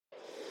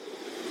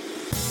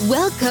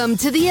Welcome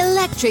to the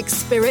Electric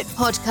Spirit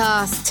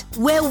Podcast,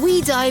 where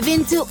we dive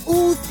into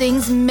all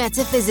things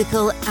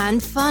metaphysical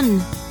and fun.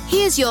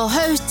 Here's your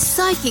host,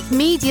 psychic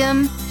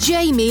medium,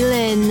 Jamie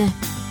Lynn.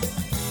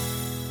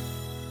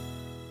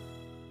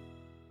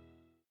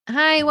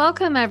 Hi,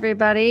 welcome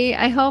everybody.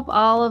 I hope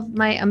all of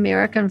my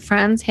American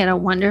friends had a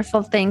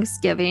wonderful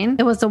Thanksgiving.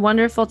 It was a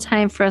wonderful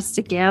time for us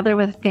to gather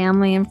with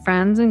family and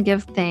friends and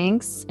give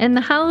thanks. And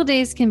the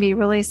holidays can be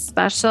really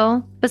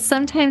special, but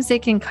sometimes they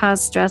can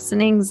cause stress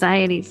and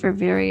anxiety for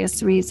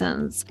various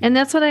reasons. And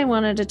that's what I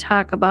wanted to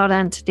talk about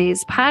on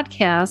today's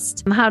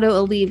podcast, how to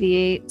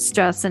alleviate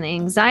stress and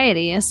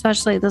anxiety,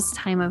 especially this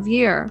time of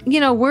year.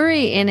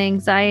 Worry and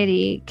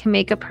anxiety can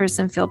make a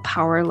person feel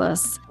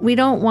powerless. We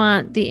don't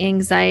want the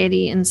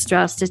anxiety and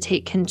stress to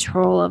take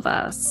control of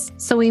us.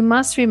 So we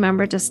must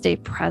remember to stay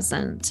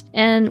present.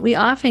 And we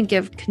often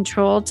give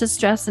control to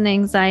stress and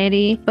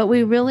anxiety, but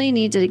we really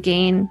need to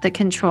gain the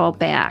control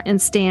back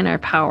and stay in our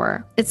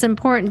power. It's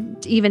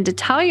important even to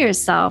tell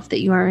yourself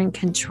that you are in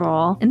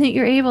control and that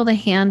you're able to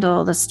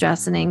handle the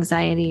stress and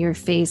anxiety you're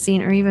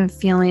facing or even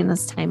feeling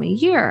this time of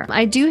year.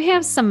 I do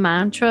have some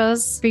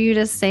mantras for you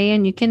to say,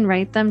 and you can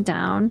write them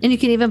down, and you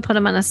can even put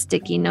them on a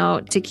sticky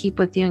note to keep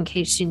with you in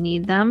case you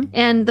need them.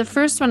 And the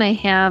first one I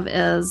have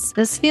is,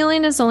 this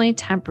feeling is only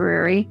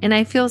temporary and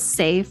I feel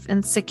safe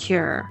and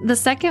secure. The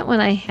second one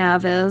I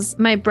have is,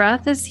 my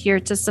breath is here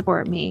to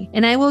support me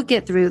and I will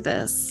get through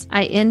this.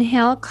 I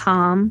inhale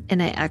calm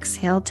and I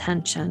exhale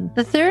tension.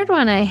 The third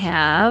one I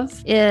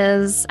have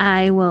is,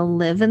 I will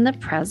live in the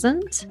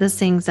present.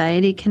 This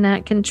anxiety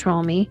cannot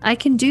control me. I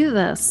can do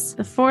this.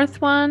 The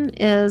fourth one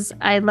is,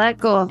 I let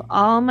go of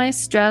all my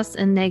stress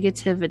and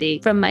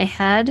negativity from my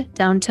head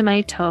down to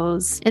my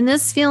toes. And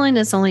this feeling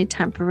is only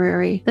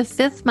temporary. The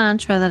fifth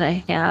mantra that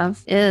I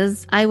have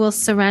is, I will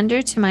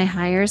surrender to my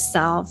higher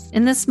self,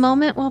 and this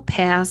moment will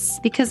pass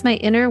because my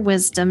inner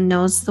wisdom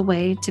knows the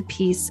way to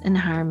peace and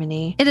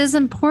harmony. It is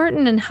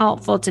important and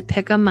helpful to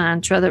pick a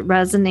mantra that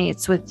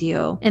resonates with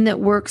you and that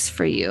works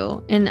for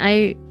you. And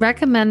I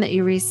recommend that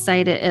you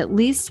recite it at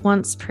least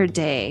once per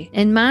day.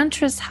 And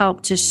mantras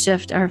help to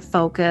shift our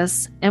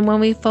focus. And when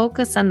we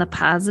focus on the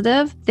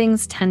positive,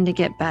 things tend to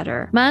get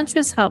better.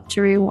 Mantras help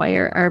to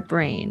rewire our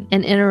brain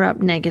and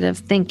interrupt negative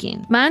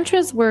thinking.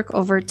 Mantras work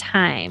over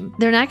time.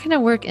 They're not going to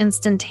work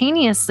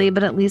instantaneously,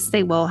 but at least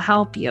they will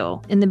help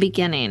you in the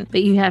beginning.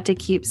 But you have to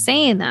keep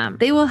saying them.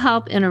 They will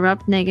help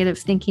interrupt negative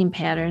thinking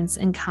patterns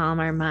and calm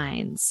our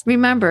minds.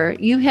 Remember,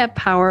 you have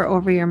power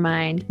over your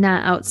mind,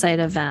 not outside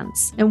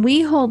events. And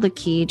we hold the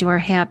key to our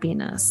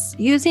happiness.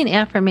 Using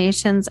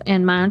affirmations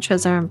and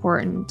mantras are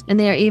important, and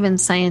they are even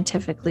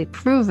scientifically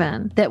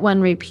proven that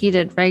when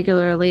repeated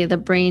regularly, the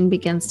brain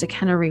begins to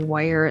kind of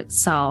rewire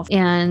itself.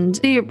 And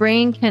so your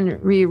brain can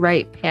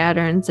rewrite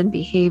patterns and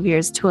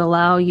behaviors to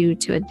allow you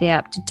to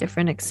adapt to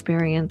different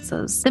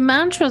experiences. The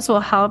mantras will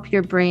help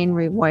your brain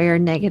rewire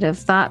negative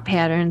thought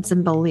patterns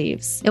and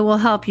beliefs. It will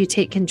help you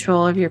take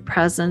control of your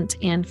present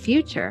and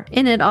future.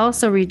 And it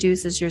also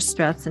reduces your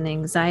stress and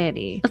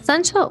anxiety.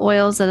 Essential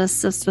oils that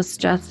assist with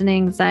stress and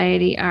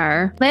anxiety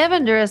are,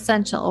 lavender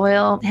essential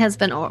oil has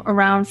been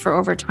around for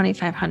over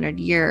 2,500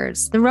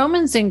 years. The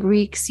Romans and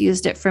Greeks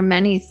used it for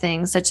many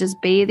things, such as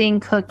bathing,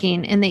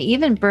 cooking, and they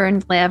even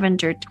burned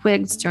lavender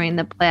twigs during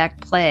the Black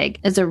Plague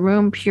as a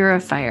room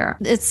purifier.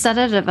 Its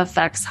sedative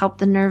effects help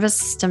the nervous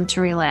system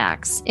to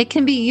relax. It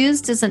can be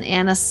used as an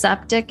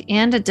antiseptic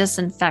and a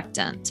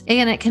disinfectant.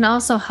 And it can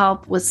also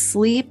help with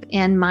sleep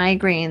and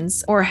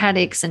migraines or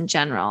headaches in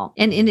general.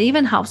 And it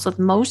even helps with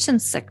motion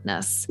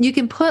sickness. You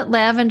can put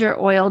lavender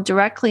oil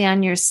directly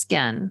on your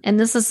skin. And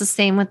this is the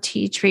same with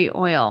tea tree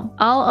oil.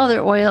 All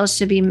other oils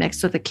should be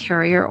mixed with a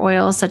carrier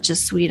oil, such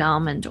as sweet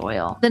almond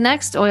oil. The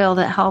next oil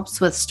that helps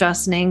with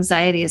stress and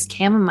anxiety is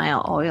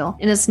chamomile oil,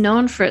 and is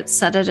known for its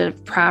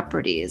sedative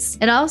properties.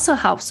 It also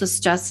helps with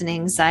stress and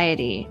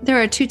anxiety.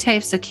 There are two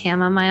types of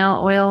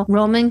chamomile oil,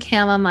 Roman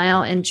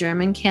chamomile and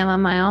German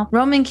chamomile.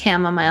 Roman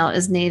chamomile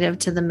is native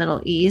to the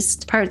Middle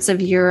East, parts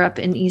of Europe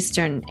and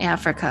Eastern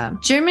Africa.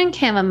 German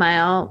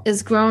chamomile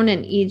is grown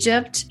in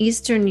Egypt,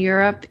 Eastern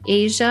Europe,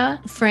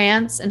 Asia,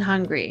 France, and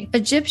Hungary.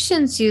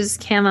 Egyptians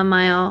used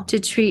chamomile to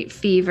treat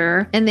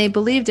fever, and they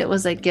believed it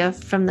was a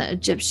gift from the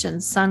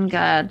Egyptian sun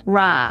god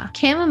Ra.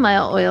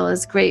 Chamomile oil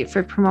is great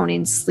for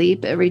promoting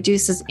sleep. It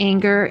reduces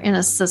anger and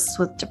assists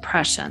with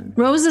depression.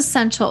 Rose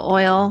essential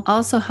oil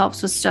also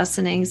helps with stress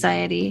and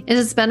anxiety. It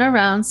has been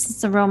around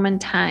since the Roman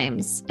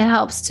times. It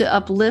helps to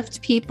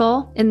uplift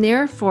people and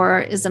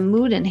therefore is a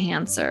mood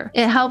enhancer.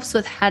 It helps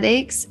with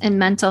headaches and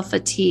mental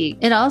fatigue.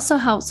 It also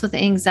helps with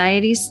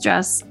anxiety,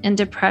 stress, and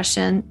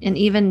depression, and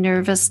even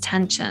nervous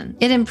tension.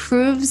 It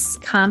improves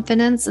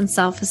confidence and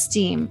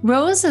self-esteem.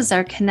 Roses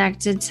are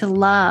connected to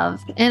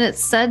love, and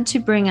it's said to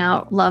bring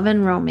out love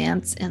and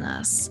romance in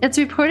us. It's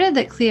reported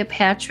that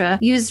Cleopatra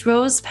used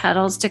rose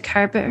petals to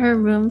carpet her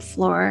room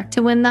floor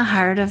to win the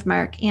heart of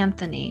Mark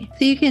Antony.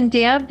 So you can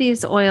dab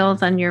these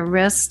oils on your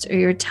wrist or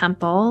your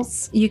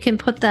temples. You can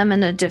put them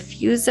in a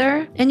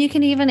diffuser, and you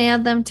can even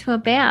add them to a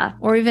bath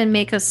or even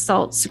make a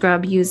salt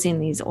scrub using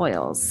these these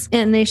oils,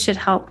 and they should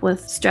help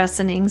with stress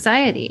and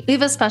anxiety. We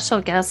have a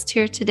special guest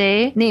here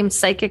today named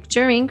Psychic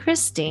Doreen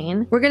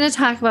Christine. We're going to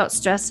talk about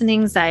stress and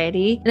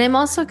anxiety, and I'm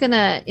also going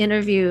to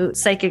interview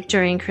Psychic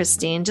Doreen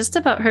Christine just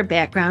about her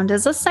background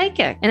as a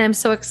psychic, and I'm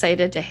so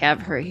excited to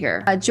have her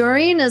here.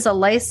 Doreen is a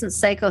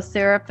licensed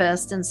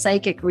psychotherapist and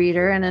psychic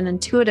reader and an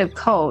intuitive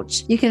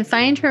coach. You can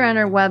find her on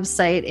her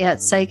website at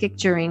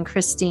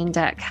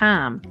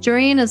psychicdoreenchristine.com.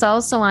 Doreen is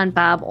also on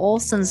Bob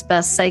Olson's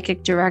Best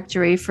Psychic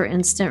Directory for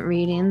instant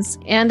readings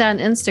and on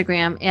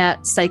Instagram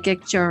at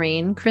Psychic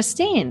Doreen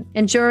Christine.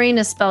 And Doreen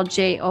is spelled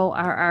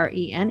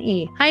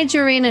Jorrene. Hi,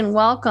 Doreen, and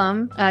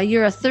welcome.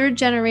 You're a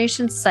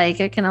third-generation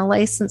psychic and a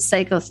licensed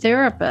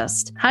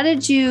psychotherapist. How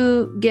did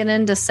you get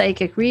into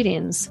psychic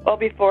readings? Well,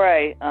 before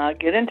I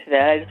get into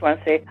that, I just want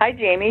to say hi,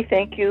 Jamie.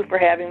 Thank you for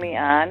having me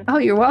on. Oh,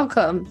 you're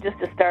welcome. Just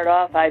to start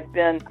off, I've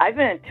been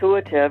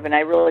intuitive, and I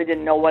really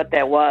didn't know what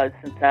that was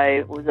since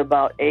I was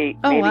about 8,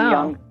 maybe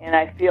young. And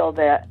I feel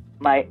that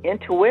my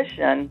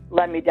intuition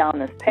led me down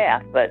this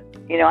path. But,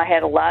 I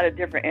had a lot of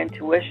different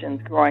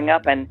intuitions growing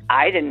up, and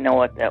I didn't know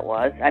what that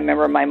was. I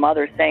remember my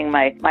mother saying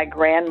my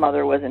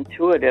grandmother was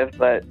intuitive,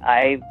 but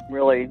I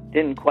really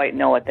didn't quite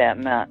know what that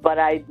meant. But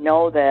I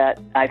know that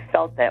I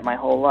felt that my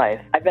whole life.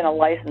 I've been a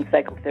licensed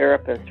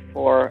psychotherapist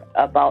for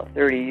about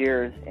 30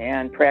 years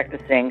and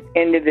practicing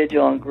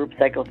individual and group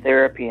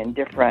psychotherapy in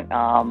different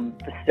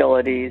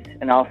facilities,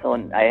 and also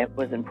I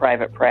was in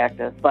private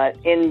practice. But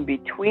in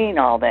between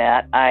all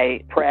that,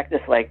 I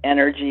practiced like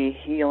energy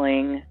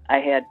healing. I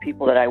had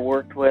people that I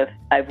worked with.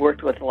 I've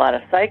worked with a lot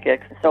of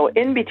psychics. So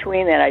in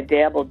between that, I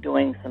dabbled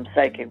doing some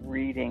psychic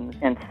readings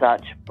and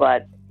such.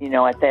 But,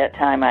 at that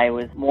time I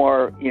was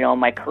more,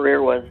 my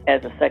career was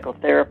as a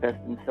psychotherapist.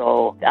 And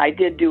so I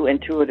did do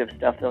intuitive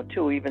stuff though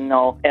too, even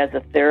though as a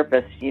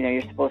therapist,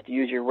 you're supposed to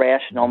use your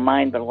rational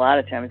mind. But a lot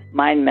of times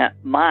mine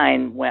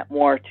went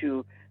more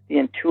to the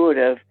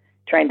intuitive,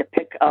 trying to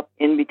pick up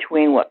in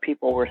between what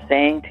people were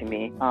saying to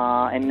me,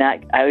 and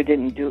I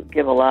didn't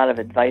give a lot of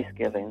advice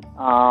giving.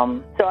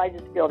 So I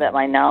just feel that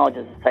my knowledge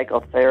as a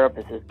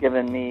psychotherapist has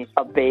given me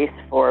a base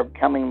for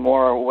becoming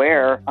more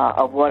aware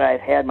of what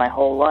I've had my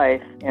whole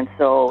life. And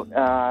so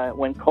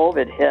when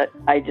COVID hit,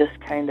 I just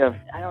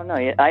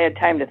I had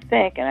time to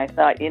think, and I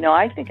thought,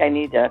 I think I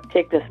need to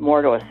take this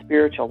more to a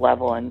spiritual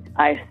level. And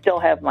I still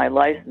have my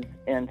license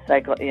in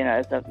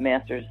as a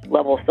master's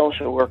level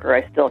social worker.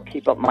 I still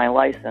keep up my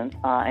license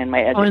and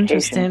my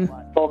education,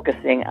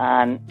 focusing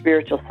on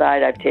spiritual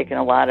side. I've taken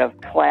a lot of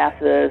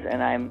classes,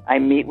 and I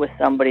meet with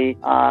somebody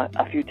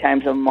a few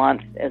times a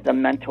month as a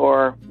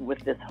mentor with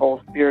this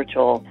whole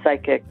spiritual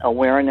psychic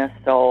awareness.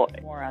 So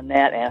more on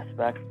that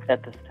aspect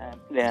at this time.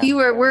 Yeah. You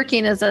were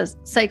working as a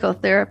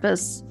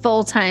psychotherapist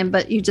full-time,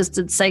 but you just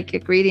did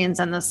psychic readings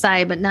on the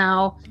side. But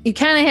now you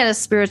kind of had a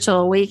spiritual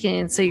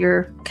awakening, so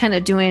you're kind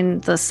of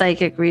doing the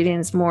psychic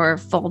readings more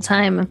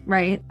full-time,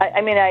 right?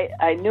 I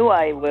knew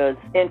I was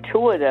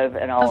intuitive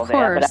and all of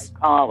that, but I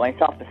call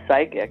myself a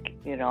psychic.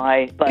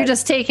 You're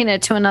just taking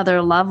it to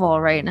another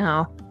level right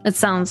now, it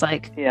sounds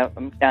like. Yeah,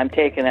 I'm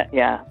taking it,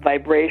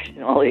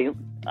 vibrationally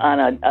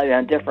on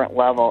a different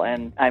level,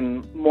 and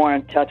I'm more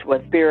in touch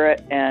with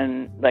spirit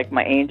and like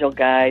my angel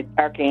guide,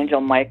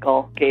 Archangel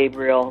Michael,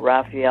 Gabriel,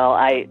 Raphael.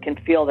 I can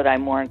feel that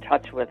I'm more in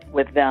touch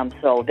with them.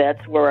 So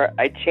that's where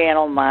I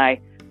channel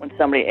when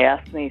somebody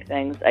asks me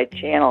things, I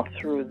channel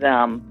through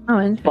them.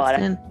 Oh, interesting. But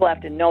I still have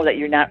to know that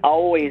you're not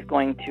always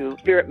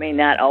Spirit may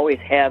not always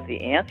have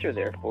the answer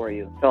there for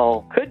you.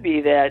 So could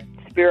be that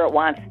Spirit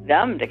wants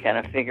them to kind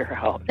of figure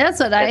out. That's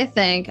what I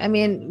think.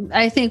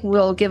 I think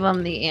we'll give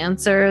them the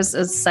answers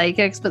as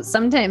psychics, but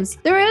sometimes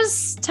there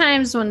is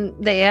times when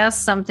they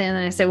ask something and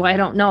I say, well, I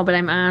don't know, but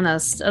I'm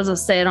honest. As I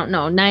say, I don't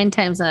know. 9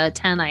 times out of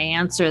 10, I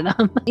answer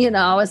them.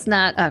 It's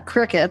not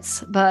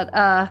crickets, but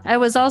I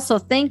was also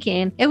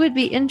thinking it would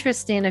be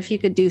interesting if you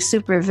could do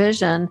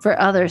supervision for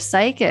other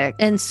psychics.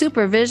 And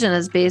supervision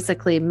is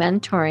basically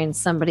mentoring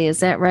somebody.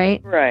 Is that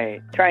right?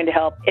 Right. Trying to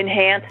help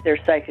enhance their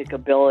psychic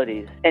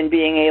abilities and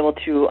being able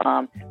to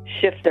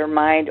shift their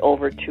mind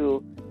over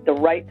to the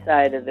right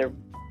side of their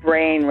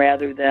brain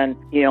rather than,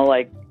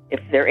 like if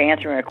they're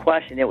answering a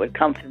question, it would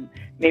come from,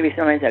 maybe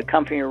sometimes it would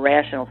come from your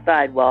rational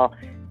side. Well,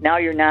 now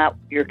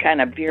you're kind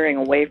of veering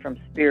away from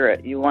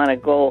spirit. You want to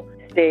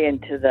stay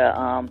into the,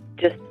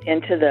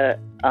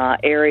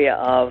 area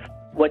of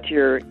what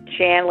you're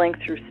channeling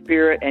through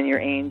spirit and your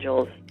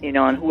angels,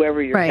 and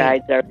whoever your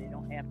guides are. They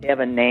don't have to have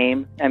a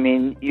name.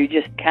 You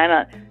just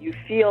you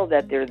feel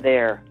that they're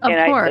there. Of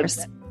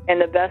course. And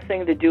the best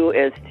thing to do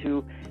is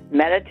to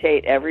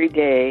meditate every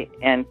day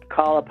and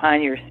call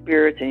upon your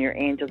spirits and your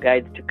angel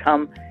guides to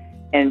come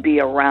and be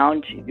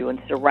around you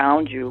and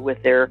surround you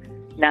with their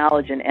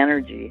knowledge and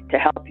energy to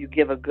help you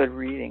give a good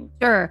reading.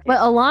 Sure. But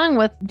along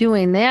with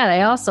doing that,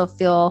 I also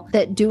feel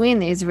that doing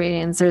these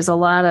readings, there's a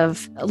lot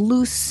of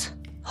loose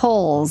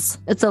holes.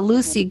 It's a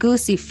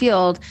loosey-goosey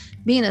field.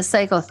 Being a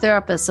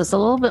psychotherapist is a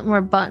little bit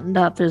more buttoned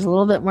up. There's a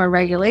little bit more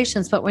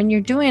regulations. But when you're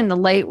doing the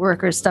light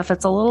worker stuff,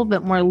 it's a little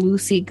bit more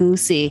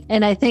loosey-goosey.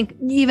 And I think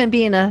even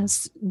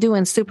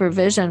doing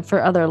supervision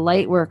for other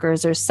light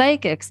workers or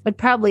psychics would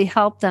probably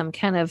help them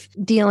kind of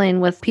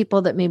dealing with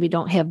people that maybe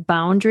don't have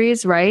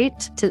boundaries, right?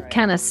 To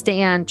kind of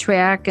stay on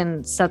track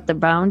and set the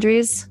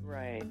boundaries.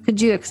 Right.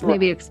 Could you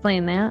maybe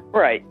explain that?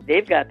 Right.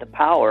 They've got the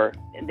power.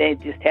 They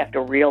just have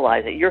to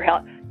realize it.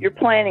 You're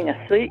planting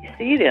a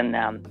seed in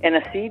them, and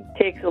a seed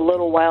takes a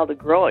little while to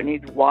grow. It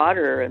needs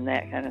water and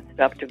that kind of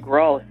stuff to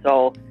grow.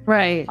 So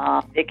right,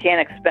 they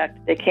can't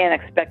expect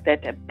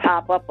that to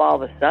pop up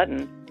all of a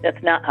sudden.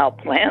 That's not how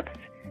plants.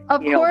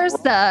 Of course,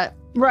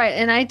 right,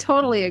 and I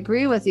totally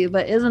agree with you.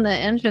 But isn't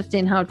it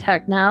interesting how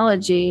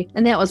technology?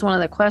 And that was one of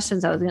the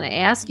questions I was going to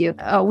ask you.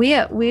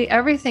 We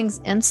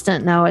everything's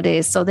instant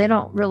nowadays, so they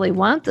don't really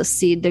want the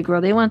seed to grow.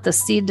 They want the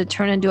seed to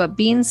turn into a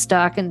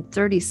beanstalk in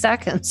 30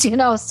 seconds.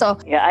 So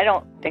yeah, I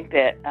don't think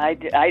that.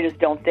 I just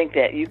don't think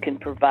that you can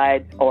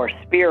provide, or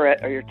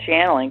spirit or your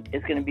channeling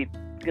is going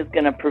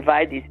to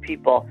provide these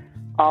people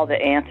all the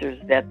answers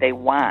that they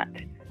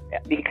want,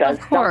 because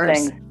some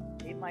things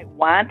they might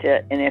want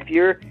it, and if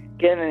you're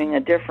giving a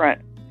different,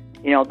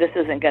 this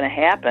isn't going to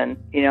happen,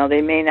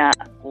 they may not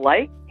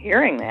like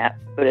hearing that,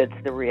 but it's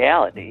the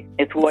reality.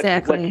 It's what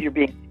you're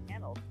being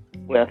channeled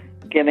with,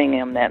 giving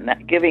them that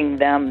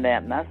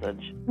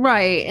message.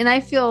 Right. And I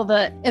feel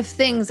that if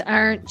things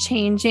aren't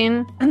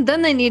changing,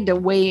 then they need to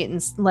wait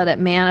and let it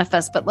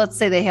manifest. But let's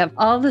say they have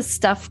all this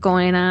stuff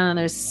going on and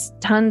there's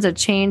tons of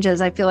changes.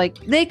 I feel like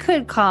they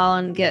could call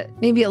and get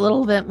maybe a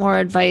little bit more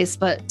advice,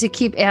 but to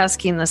keep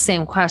asking the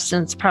same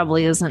questions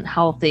probably isn't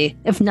healthy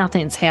if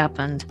nothing's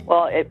happened.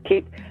 Well, it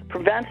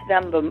prevents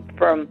them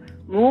from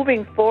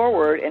moving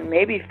forward and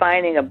maybe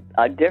finding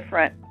a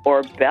different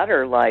or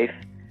better life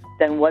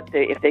than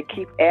if they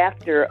keep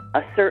after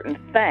a certain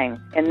thing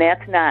and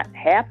that's not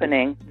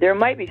happening. There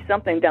might be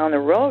something down the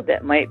road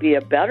that might be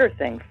a better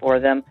thing for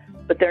them,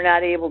 but they're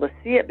not able to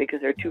see it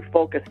because they're too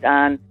focused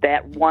on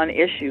that one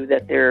issue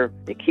that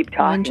they keep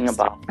talking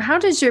about. How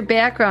does your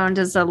background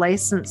as a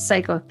licensed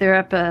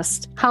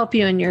psychotherapist help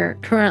you in your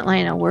current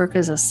line of work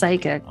as a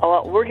psychic?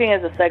 Well, working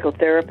as a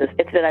psychotherapist,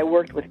 it's that I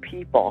worked with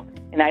people,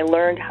 and I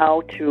learned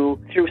how to,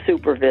 through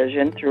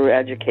supervision, through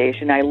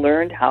education, I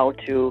learned how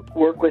to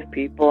work with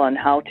people and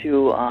how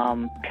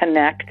to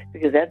connect,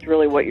 because that's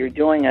really what you're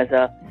doing as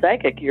a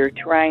psychic. You're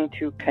trying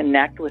to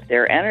connect with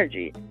their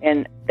energy.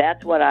 And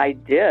that's what I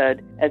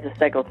did as a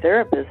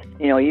psychotherapist.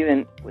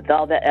 Even with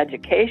all that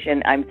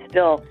education, I'm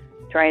still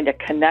trying to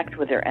connect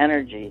with their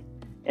energy.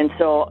 And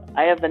so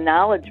I have the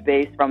knowledge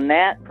base from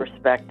that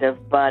perspective,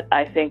 but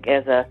I think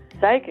as a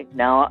psychic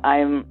now,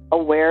 I'm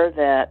aware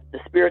that the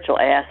spiritual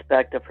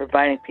aspect of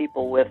providing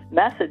people with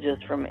messages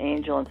from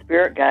angel and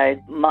spirit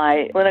guides,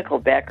 my clinical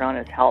background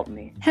has helped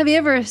me. Have you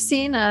ever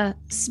seen a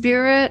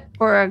spirit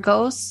or a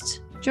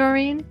ghost,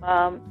 Joreen?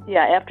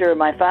 Yeah, after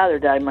my father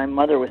died, my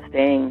mother was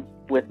staying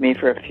with me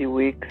for a few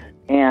weeks,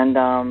 and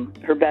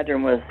her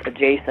bedroom was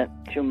adjacent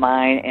to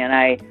mine, and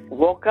I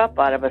woke up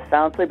out of a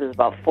sound sleep. It was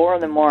about 4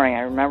 in the morning.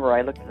 I remember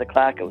I looked at the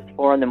clock. It was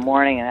 4 in the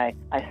morning, and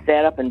I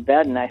sat up in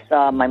bed, and I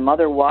saw my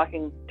mother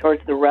walking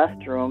towards the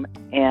restroom,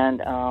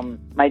 and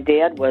my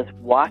dad was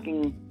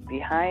walking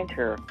behind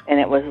her, and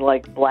it was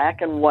like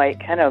black and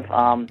white, kind of,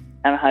 I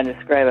don't know how to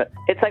describe it.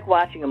 It's like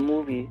watching a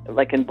movie,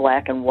 like in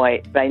black and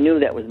white, but I knew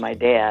that was my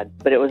dad,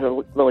 but it was a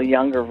little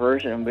younger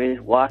version, but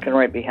he's walking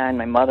right behind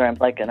my mother. I'm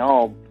thinking,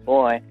 oh,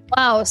 boy.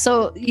 Wow,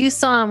 so you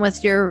saw him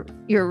with your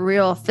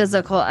real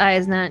physical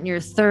eyes, not in your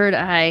third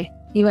eye.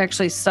 You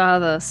actually saw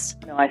this.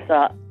 No,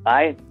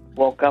 I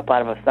woke up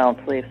out of a sound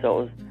sleep, so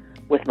it was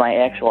with my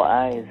actual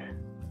eyes.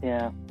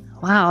 Yeah.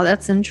 Wow,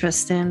 that's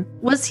interesting.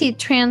 Was he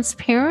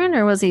transparent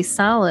or was he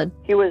solid?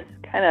 He was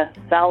kind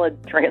of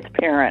solid,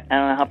 transparent. I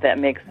don't know if that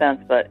makes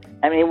sense, but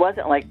I mean, he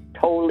wasn't like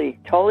totally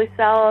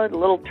solid, a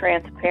little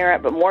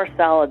transparent, but more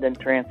solid than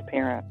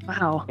transparent.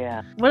 Wow.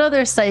 Yeah. What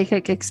other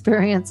psychic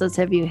experiences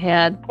have you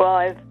had?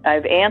 Well,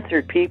 I've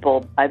answered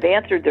people. I've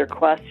answered their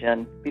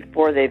question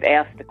before they've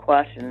asked the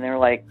question, and they're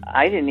like,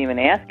 I didn't even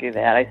ask you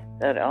that. I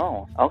said,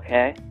 oh,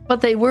 okay. But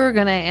they were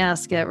going to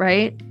ask it,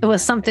 right? It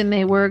was something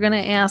they were going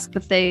to ask,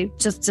 but they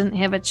just didn't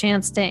have a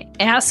chance to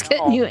ask it,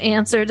 and you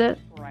answered it?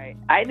 Right.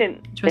 I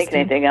didn't think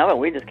anything of it.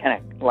 We just kind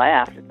of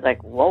laughed. It's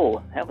like,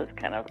 whoa, that was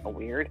kind of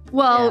weird.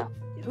 Well,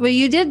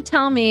 you did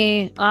tell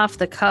me off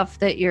the cuff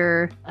that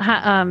your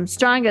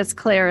strongest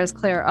clair is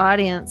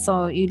clairaudience,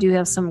 so you do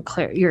have some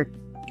you're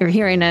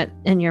hearing it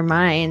in your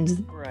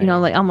mind, right.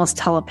 Like almost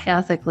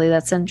telepathically.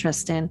 That's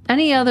interesting.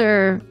 Any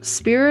other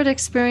spirit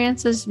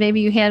experiences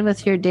maybe you had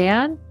with your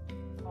dad?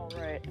 Oh,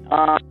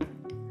 right.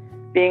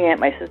 Being at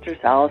my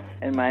sister's house,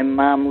 and my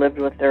mom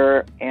lived with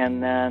her,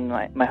 and then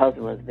my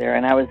husband was there,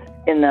 and I was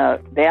in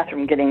the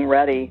bathroom getting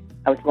ready.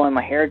 I was blowing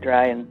my hair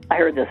dry, and I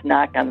heard this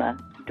knock on the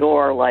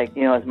door, like,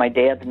 as my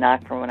dad's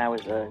knock from when I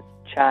was a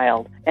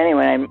child.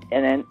 Anyway,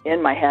 and then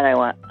in my head I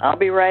went, I'll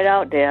be right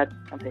out, Dad.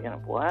 I'm thinking,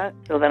 what?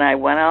 So then I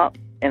went out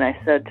And I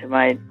said to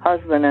my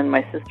husband and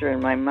my sister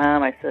and my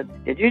mom, I said,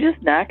 did you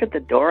just knock at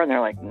the door? And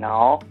they're like,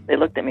 no. They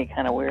looked at me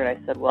kind of weird.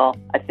 I said, well,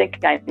 I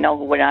think I know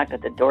who knocked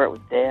at the door. It was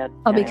Dad.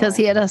 Oh, because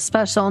he had a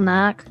special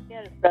knock? He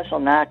had a special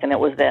knock, and it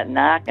was that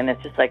knock. And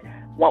it's just like,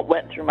 what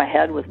went through my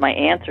head was my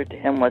answer to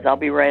him was, I'll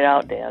be right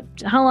out, Dad.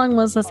 How long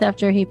was this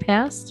after he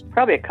passed?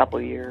 Probably a couple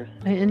of years.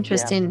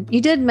 Interesting. Yeah. You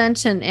did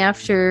mention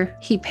after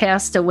he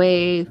passed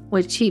away,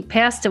 which he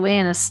passed away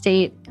in a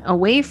state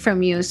away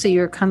from you, so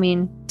you're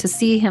coming to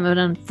see him. And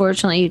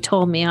unfortunately, you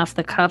told me off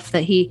the cuff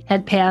that he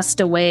had passed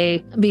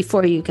away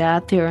before you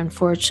got there,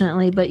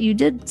 unfortunately. But you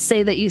did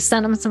say that you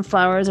sent him some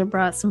flowers or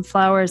brought some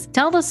flowers.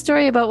 Tell the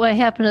story about what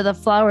happened to the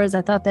flowers.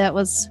 I thought that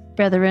was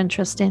rather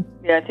interesting.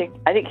 Yeah,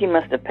 I think he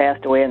must have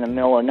passed away in the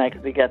middle of the night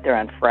because we got there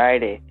on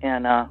Friday.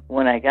 And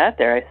when I got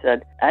there, I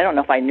said, I don't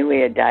know if I knew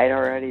he had died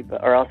already,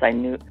 or else I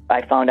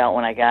found out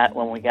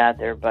when we got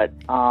there. But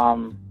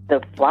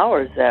the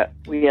flowers that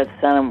we had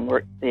sent him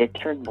they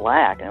turned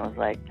black, and it was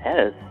like, that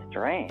is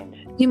strange.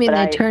 You mean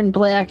they turned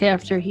black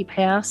after he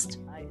passed?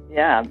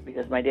 Yeah,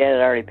 because my dad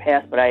had already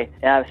passed. But I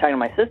was talking to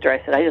my sister.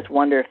 I said, I just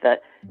wonder if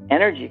that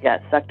energy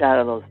got sucked out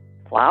of those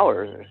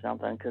flowers or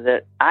something, because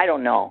I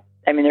don't know.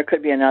 I mean, there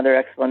could be another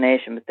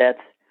explanation, but that's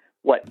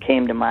what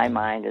came to my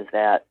mind, is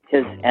that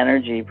his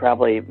energy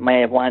probably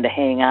may have wanted to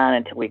hang on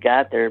until we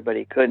got there, but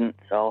he couldn't.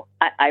 So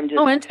I'm just...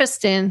 Oh,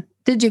 interesting.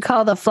 Did you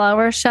call the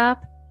flower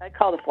shop? I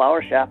called the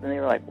flower shop, and they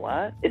were like,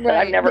 what? They said,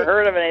 I've never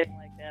heard of anything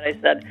like that.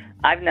 I said,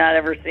 I've not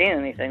ever seen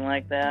anything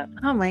like that.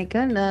 Oh, my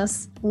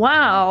goodness.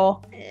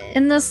 Wow.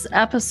 In this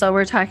episode,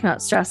 we're talking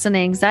about stress and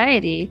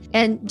anxiety.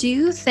 And do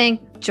you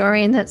think,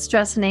 Doreen, that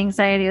stress and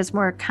anxiety is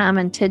more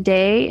common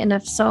today? And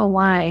if so,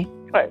 why?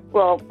 Right.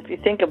 Well, if you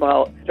think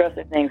about stress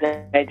and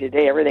anxiety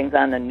today, everything's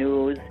on the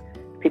news.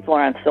 People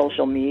are on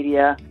social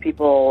media.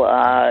 People,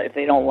 if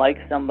they don't like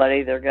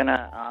somebody, they're going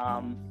to,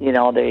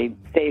 they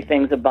say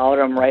things about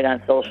them right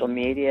on social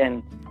media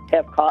and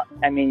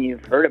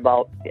you've heard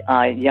about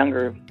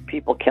younger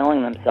people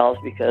killing themselves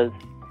because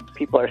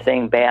people are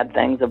saying bad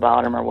things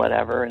about them or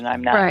whatever. And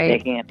I'm not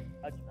making it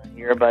judgment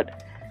here,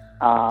 but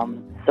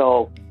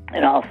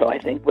and also I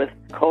think with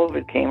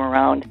COVID came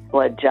around,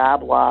 people had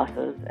job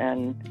losses,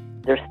 and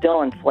there's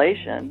still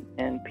inflation,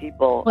 and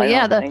people...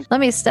 Well, let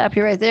me stop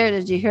you right there.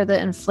 Did you hear the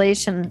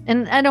inflation?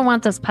 And I don't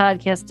want this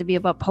podcast to be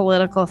about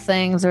political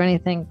things or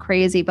anything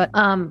crazy, but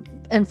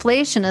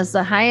inflation is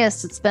the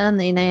highest it's been in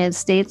the United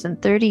States in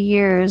 30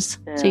 years.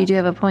 Yeah. So you do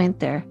have a point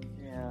there.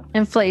 Yeah.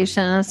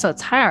 Inflation, so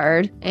it's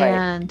hard.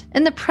 Right.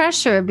 And the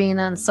pressure of being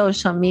on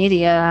social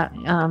media,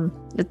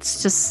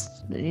 it's just,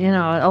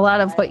 a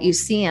lot of what you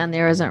see on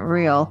there isn't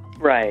real.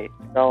 Right.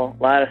 So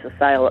a lot of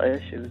societal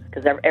issues,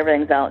 because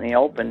everything's out in the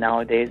open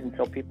nowadays, and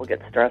so people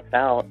get stressed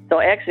out. So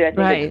actually, I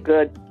think it's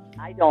good.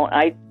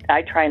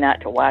 I try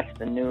not to watch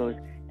the news,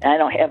 and I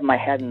don't have my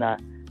head in the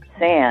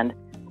sand.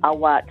 I'll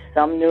watch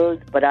some news,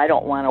 but I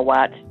don't want to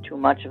watch too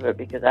much of it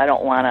because I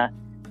don't want to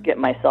get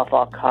myself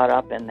all caught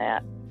up in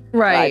that.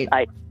 Right. So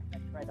I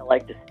try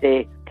to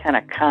stay kind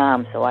of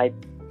calm. So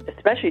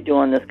especially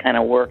doing this kind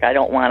of work, I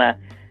don't want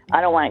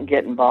to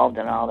get involved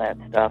in all that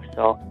stuff.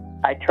 So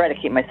I try to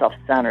keep myself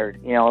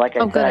centered. Like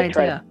I said, I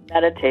try to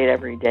meditate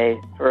every day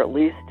for at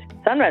least...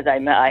 Sometimes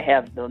I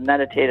have the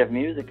meditative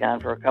music on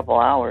for a couple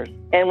hours.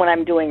 And when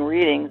I'm doing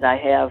readings, I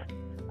have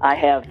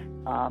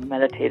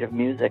meditative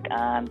music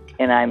on,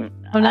 and I'm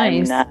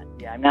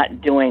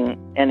not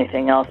doing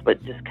anything else,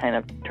 but just kind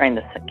of trying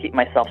to keep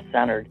myself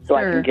centered so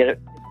I can get a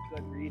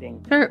good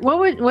reading. Sure.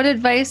 What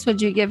advice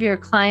would you give your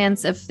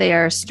clients if they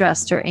are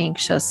stressed or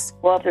anxious?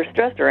 Well, if they're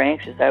stressed or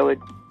anxious, I would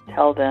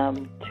tell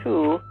them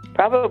to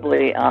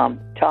probably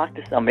talk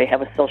to somebody,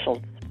 have a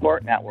social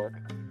support network.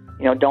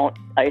 Don't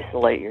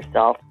isolate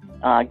yourself.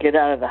 Get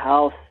out of the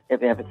house.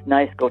 If it's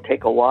nice, go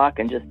take a walk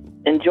and just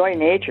enjoy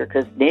nature,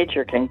 because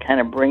nature can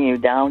kind of bring you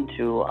down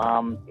to,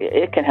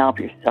 it can help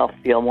yourself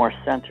feel more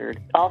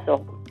centered.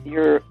 Also,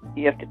 you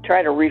have to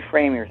try to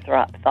reframe your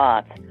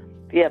thoughts.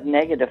 If you have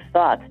negative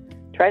thoughts,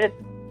 try to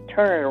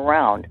turn it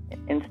around.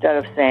 Instead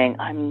of saying,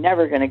 I'm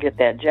never going to get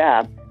that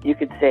job, you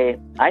could say,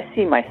 I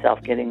see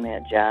myself getting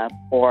that job,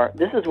 or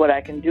this is what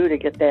I can do to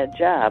get that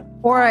job.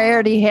 Or I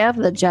already have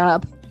the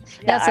job.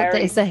 That's what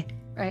they say,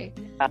 right?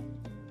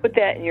 Put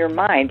that in your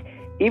mind.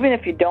 Even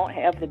if you don't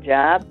have the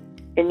job,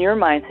 in your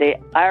mind say,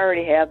 I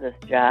already have this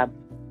job.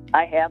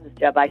 I have this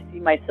job. I see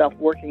myself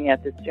working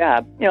at this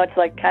job. It's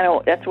like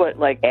that's what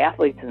like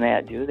athletes and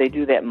that do. They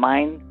do that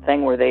mind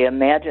thing where they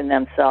imagine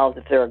themselves,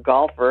 if they're a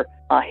golfer,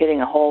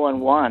 hitting a hole in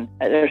one.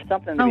 There's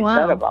something to be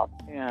said about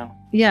that.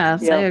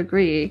 Yes, I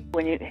agree.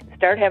 When you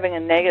start having a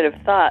negative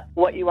thought,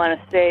 what you want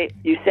to say,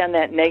 you send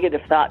that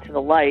negative thought to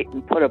the light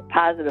and put a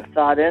positive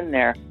thought in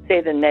there.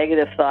 Say the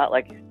negative thought,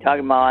 like you're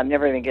talking about, I'm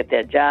never going to get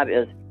that job,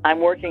 is I'm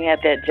working at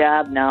that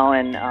job now,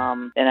 and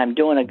I'm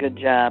doing a good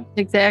job.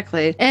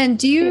 Exactly. And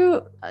do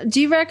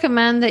you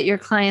recommend that your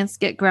clients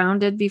get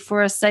grounded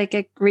before a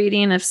psychic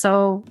reading? If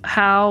so,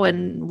 how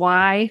and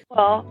why?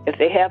 Well, if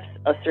they have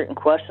a certain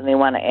question they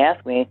want to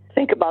ask me,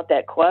 think about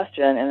that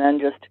question and then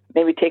just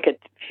maybe take a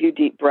few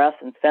deep breaths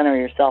and center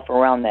yourself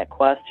around that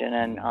question.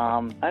 And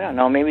I don't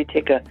know, maybe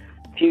take a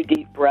few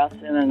deep breaths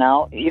in and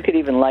out. You could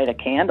even light a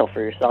candle for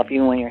yourself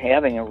even when you're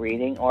having a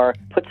reading, or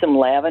put some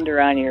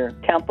lavender on your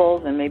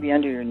temples and maybe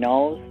under your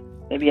nose,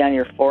 maybe on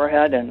your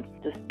forehead, and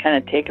just kind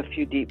of take a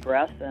few deep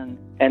breaths and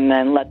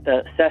then let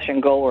the session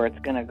go where it's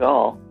going to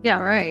go. Yeah,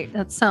 right.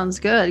 That sounds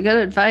good. Good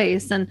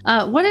advice. And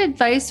what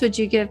advice would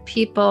you give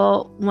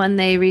people when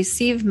they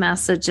receive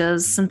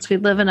messages, since we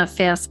live in a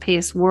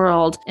fast-paced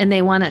world and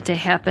they want it to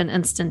happen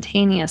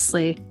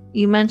instantaneously?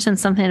 You mentioned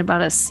something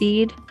about a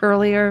seed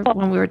earlier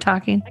when we were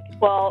talking.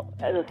 Well,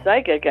 as a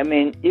psychic, I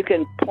mean, you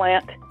can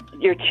plant,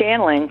 you're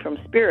channeling from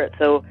spirit,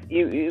 so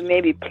you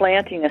may be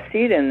planting a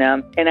seed in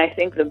them, and I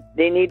think that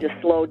they need to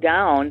slow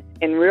down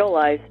and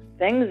realize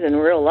things in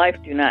real life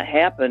do not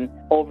happen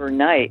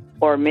overnight,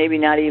 or maybe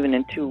not even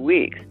in 2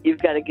 weeks. You've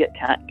got to get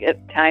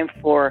time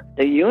for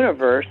the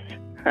universe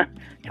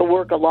to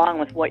work along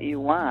with what you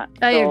want.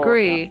 I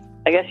agree.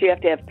 I guess you have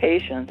to have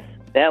patience.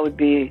 That would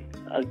be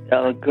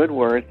a good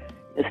word,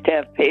 is to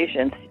have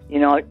patience. You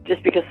know,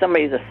 just because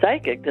somebody's a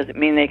psychic doesn't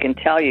mean they can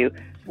tell you,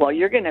 well,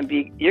 you're going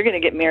to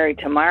get married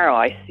tomorrow.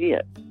 I see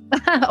it.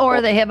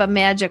 Or they have a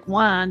magic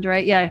wand,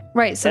 right? Yeah,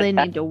 right. So they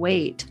need to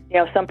wait. You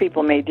know, some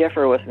people may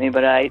differ with me,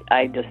 but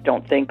I just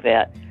don't think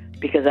that,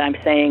 because I'm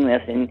saying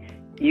this and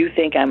you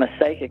think I'm a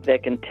psychic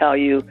that can tell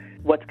you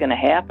what's going to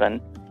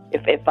happen.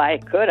 If I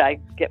could,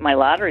 I'd get my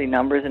lottery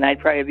numbers and I'd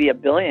probably be a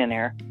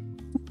billionaire.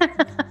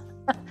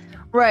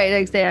 Right,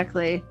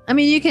 exactly. I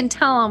mean, you can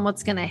tell them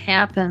what's going to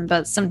happen,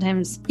 but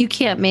sometimes you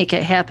can't make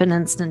it happen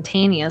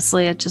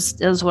instantaneously. It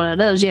just is what it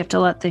is. You have to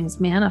let things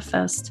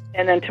manifest.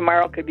 And then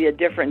tomorrow could be a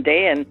different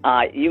day, and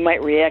you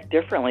might react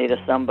differently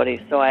to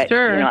somebody. So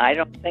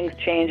things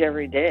change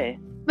every day.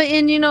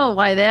 And you know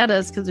why that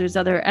is, because there's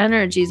other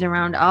energies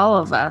around all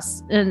of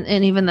us, and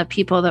even the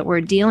people that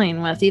we're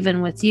dealing with,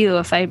 even with you.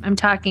 If I'm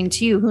talking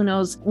to you, who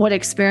knows what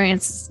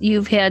experience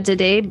you've had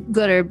today,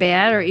 good or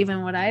bad, or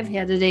even what I've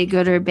had today,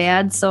 good or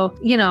bad. So,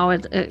 you know,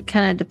 it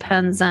kind of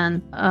depends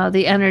on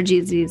the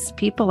energies these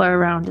people are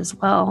around as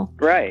well.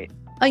 Right.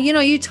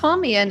 You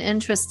told me an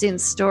interesting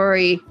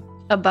story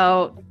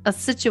about a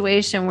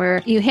situation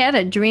where you had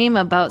a dream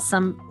about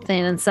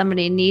something and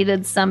somebody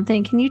needed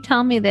something. Can you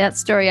tell me that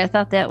story? I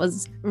thought that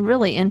was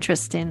really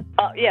interesting.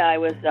 Yeah, I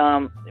was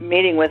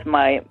meeting with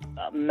my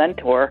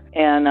mentor,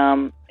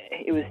 and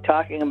he was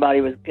talking about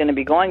he was going to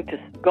be going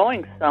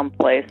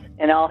someplace,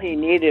 and all he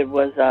needed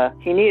was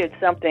he needed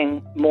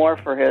something more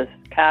for his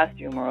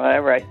costume or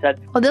whatever. I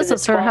said, well, this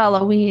was for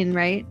Halloween,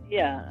 right?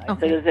 Yeah. I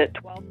said, is it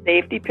 12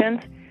 safety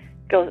pins?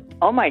 He goes,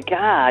 oh my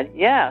God,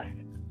 yes.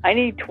 I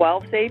need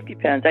 12 safety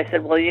pins. I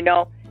said, well, you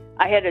know,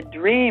 I had a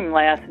dream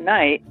last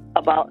night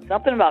about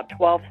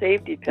 12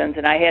 safety pins,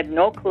 and I had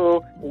no clue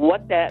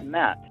what that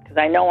meant. Because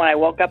I know when I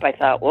woke up, I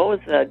thought, what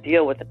was the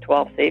deal with the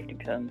 12 safety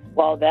pins?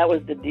 Well, that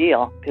was the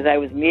deal, because I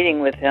was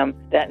meeting with him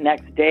that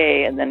next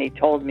day, and then he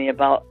told me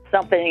about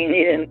something he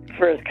needed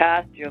for his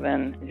costume,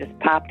 and it just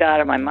popped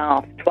out of my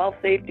mouth. 12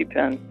 safety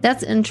pins.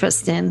 That's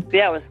interesting.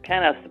 Yeah, it was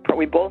kind of,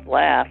 we both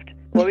laughed.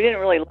 Well, we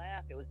didn't really laugh.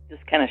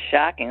 Just kind of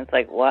shocking. It's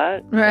like,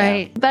 what?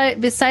 Right. Yeah. But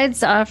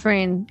besides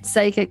offering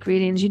psychic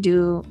readings, you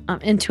do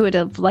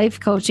intuitive life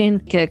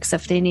coaching kicks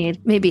if they need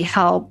maybe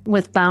help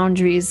with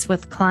boundaries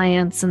with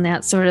clients and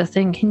that sort of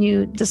thing. Can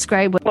you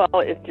describe what?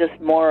 Well, it's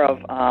just more of,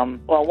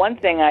 one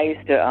thing I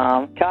used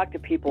to talk to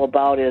people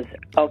about is,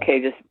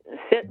 okay, just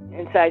sit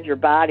inside your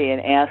body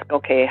and ask,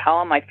 okay,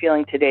 how am I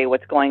feeling today?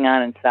 What's going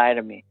on inside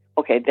of me?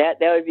 Okay, that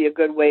would be a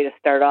good way to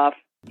start off,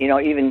 you know,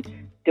 even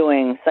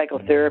doing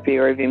psychotherapy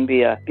or even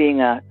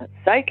being a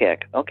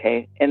psychic,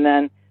 okay? And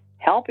then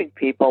helping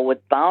people with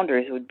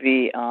boundaries would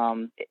be,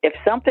 if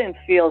something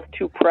feels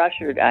too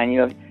pressured on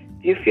you, if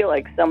you feel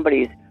like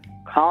somebody's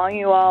calling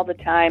you all the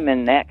time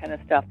and that kind of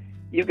stuff,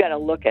 you've got to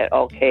look at,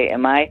 okay,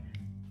 am I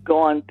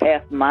going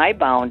past my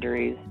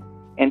boundaries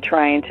and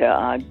trying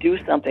to do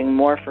something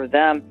more for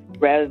them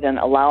rather than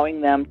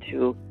allowing them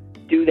to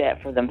do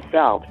that for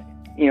themselves?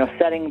 You know,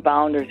 setting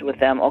boundaries with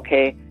them,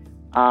 okay,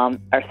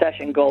 our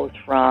session goes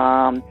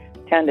from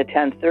 10 to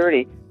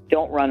 10:30.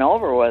 Don't run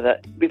over with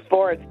it.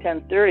 Before it's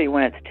 10:30,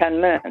 when it's 10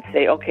 minutes,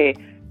 say, okay,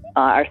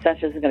 our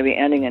session is going to be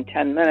ending in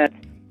 10 minutes.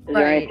 Is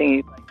there anything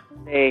you'd like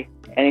to say,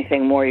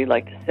 anything more you'd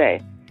like to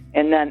say?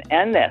 And then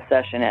end that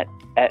session at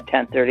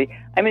 10:30.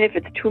 I mean, if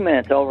it's 2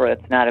 minutes over,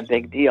 it's not a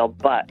big deal,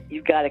 but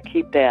you've got to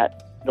keep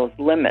those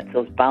limits,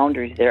 those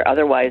boundaries there.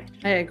 Otherwise,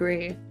 I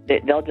agree.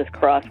 They'll just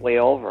cross way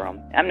over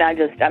them. I'm not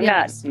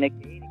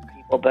negating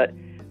people, but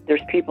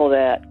there's people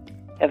that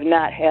have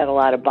not had a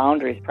lot of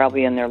boundaries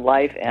probably in their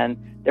life, and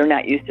they're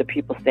not used to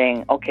people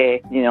saying,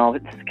 okay, you know,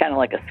 it's kind of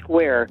like a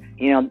square.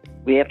 You know,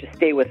 we have to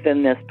stay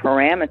within this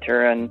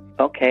parameter, and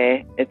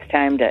okay, it's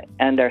time to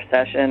end our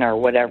session or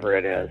whatever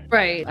it is.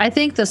 Right. I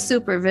think the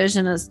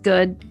supervision is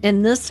good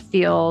in this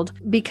field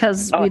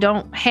because we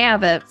don't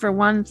have it, for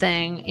one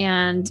thing.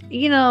 And,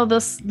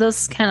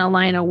 this kind of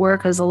line of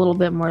work is a little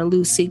bit more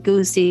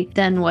loosey-goosey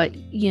than what,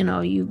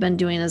 you've been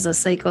doing as a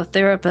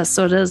psychotherapist.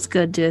 So it is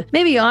good to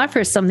maybe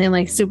offer something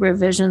like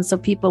supervision so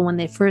people, when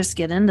they first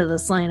get into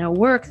this line of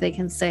work, they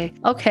can say,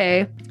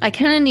 okay, I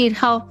kind of need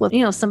help with,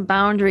 some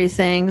boundary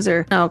things,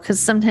 or because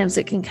sometimes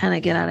it can kind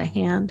of get out of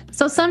hand.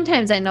 So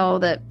sometimes I know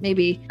that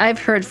maybe I've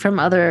heard from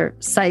other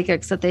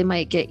psychics that they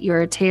might get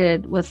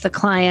irritated with the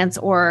clients,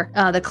 or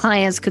the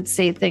clients could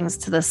say things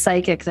to the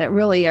psychic that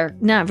really are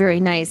not very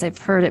nice. I've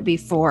heard it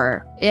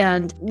before.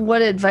 And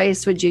what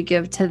advice would you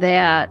give to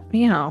that?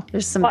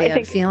 There's some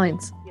bad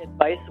feelings. The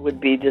advice would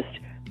be just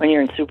when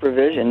you're in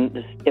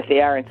supervision, if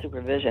they are in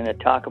supervision, to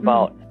talk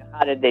about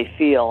how did they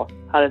feel?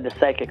 How did the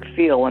psychic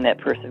feel when that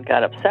person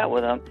got upset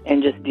with them?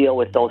 And just deal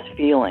with those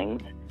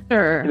feelings.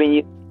 Sure. I mean,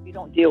 if you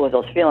don't deal with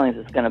those feelings,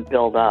 it's going to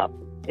build up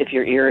if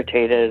you're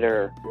irritated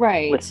or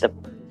with the.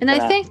 And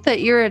I think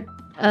that your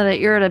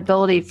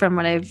irritability, from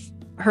what I've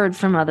heard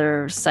from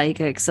other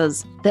psychics,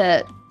 is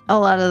that a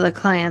lot of the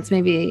clients,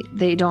 maybe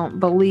they don't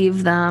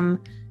believe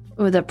them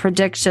with the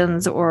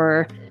predictions,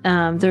 or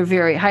they're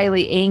very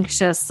highly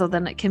anxious. So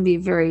then it can be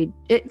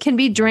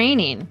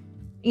draining,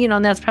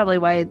 and that's probably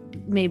why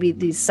maybe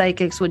these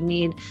psychics would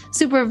need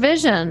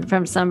supervision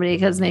from somebody,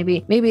 because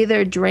maybe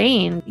they're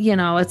drained.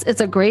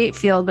 It's a great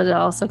field, but it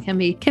also can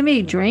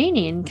be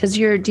draining because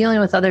you're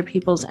dealing with other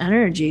people's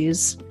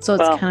energies. So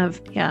it's kind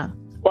of, yeah.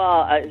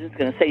 Well, I was just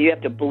going to say, you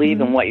have to believe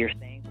in what you're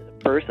saying to the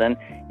person.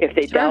 If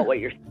they doubt what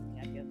you're saying,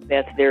 I guess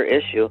that's their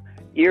issue.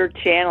 You're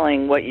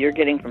channeling what you're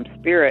getting from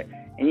spirit,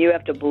 and you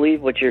have to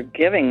believe what you're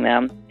giving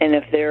them. And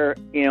if they're,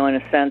 in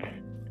a sense,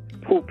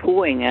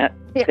 poo-pooing it,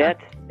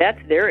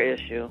 that's their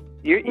issue.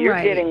 You're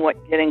getting what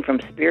you're getting from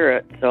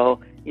spirit, so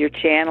you're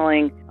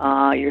channeling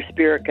your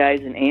spirit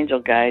guides and angel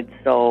guides.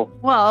 So,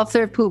 well, if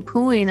they're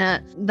poo-pooing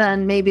it,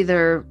 then maybe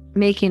they're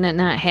making it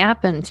not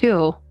happen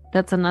too.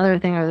 That's another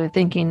thing, or they're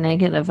thinking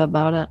negative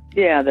about it.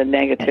 Yeah, the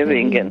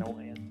negativity can get in the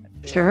way.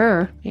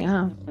 Sure,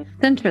 yeah. It's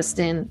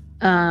interesting,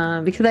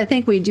 because I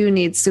think we do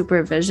need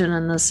supervision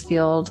in this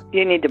field.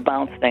 You need to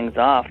bounce things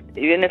off.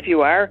 Even if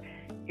you are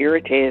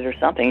irritated or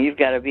something, you've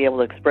got to be able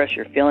to express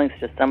your feelings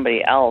to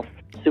somebody else,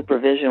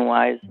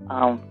 supervision-wise.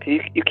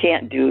 You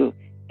can't do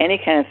any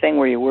kind of thing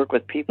where you work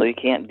with people. You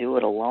can't do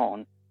it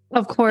alone.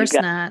 Of course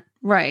not.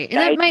 Right.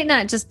 And it might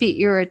not just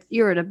be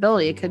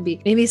irritability. It could be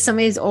maybe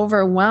somebody's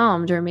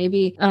overwhelmed, or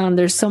maybe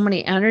there's so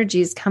many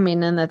energies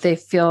coming in that they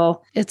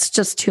feel it's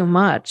just too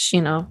much,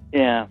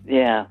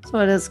 Yeah. So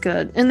it is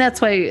good. And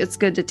that's why it's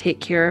good to take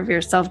care of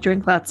yourself.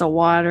 Drink lots of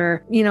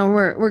water.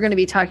 We're going to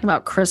be talking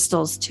about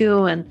crystals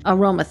too, and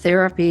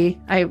aromatherapy.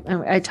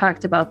 I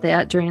talked about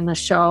that during the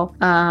show.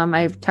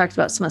 I've talked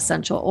about some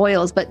essential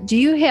oils, but do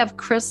you have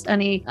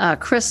any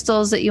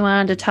crystals that you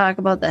wanted to talk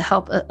about that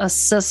help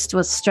assist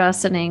with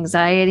stress and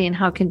anxiety? And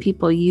how can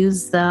people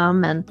use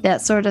them and that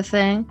sort of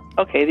thing?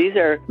 Okay, these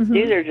are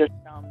just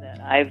some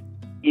that I've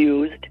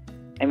used.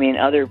 I mean,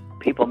 other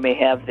people may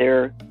have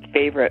their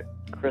favorite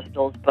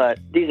crystals, but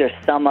these are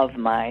some of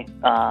my.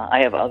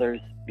 I have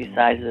others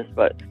besides this,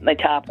 but my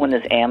top one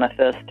is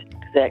amethyst.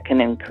 That can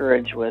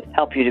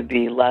help you to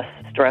be less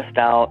stressed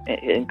out.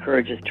 It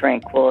encourages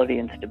tranquility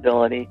and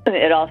stability.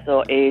 It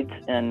also aids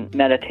in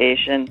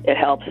meditation. It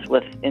helps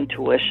with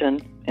intuition,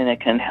 and it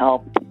can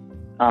help,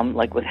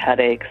 like with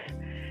headaches.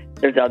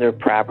 There's other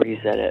properties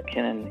that it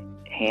can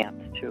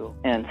enhance too.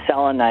 And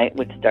selenite,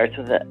 which starts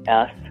with an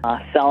S,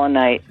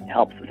 selenite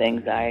helps with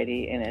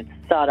anxiety, and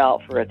it's sought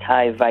out for its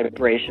high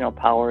vibrational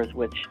powers,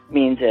 which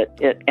means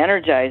it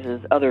energizes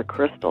other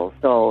crystals.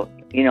 So,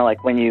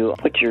 like when you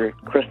put your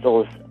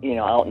crystals,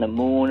 out in the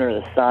moon or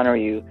the sun, or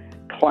you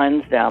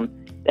cleanse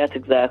them, that's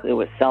exactly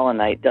what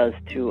selenite does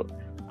to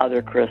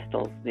other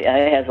crystals. It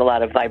has a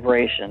lot of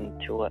vibration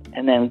to it.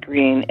 And then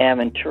green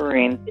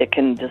aventurine, it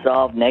can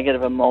dissolve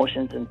negative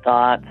emotions and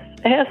thoughts.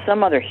 It has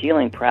some other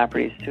healing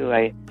properties too,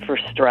 for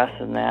stress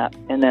and that.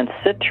 And then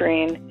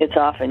citrine, it's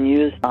often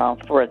used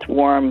for its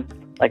warm,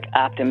 like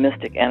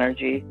optimistic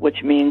energy,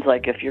 which means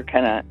like if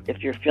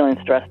you're feeling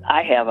stressed,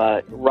 I have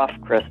a rough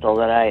crystal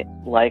that I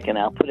like, and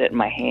I'll put it in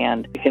my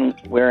hand. You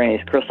can wear any of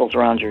these crystals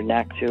around your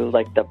neck too,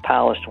 like the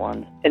polished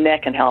ones. And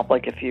that can help,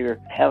 like if you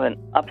have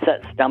an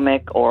upset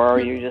stomach or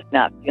you're just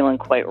not feeling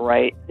quite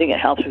right. I think it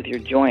helps with your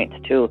joints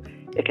too.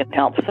 It can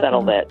help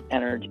settle that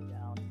energy.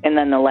 And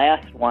then the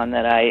last one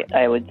that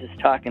I was just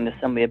talking to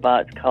somebody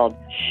about, it's called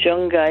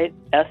Shungite,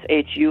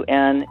 Shungite,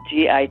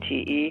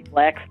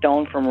 black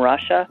stone from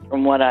Russia.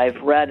 From what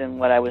I've read and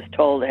what I was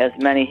told, it has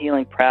many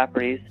healing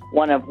properties,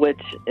 one of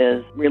which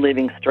is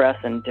relieving stress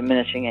and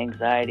diminishing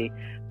anxiety.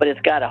 But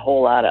it's got a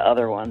whole lot of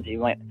other ones.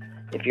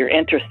 If you're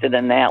interested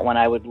in that one,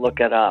 I would look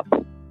it up.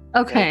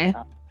 Okay.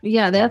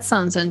 Yeah, that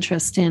sounds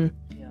interesting.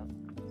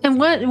 And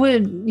what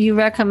would you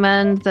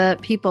recommend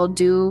that people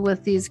do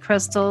with these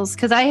crystals?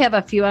 Because I have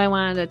a few I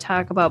wanted to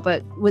talk about,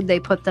 but would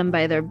they put them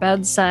by their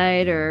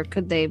bedside or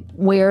could they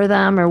wear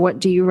them, or what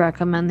do you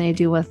recommend they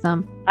do with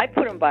them? I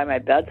put them by my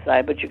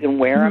bedside, but you can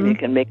wear them. You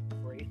can make a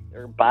bracelet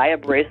or buy a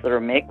bracelet or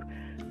make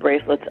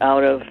bracelets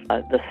out of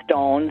the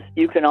stones.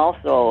 You can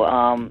also,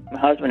 my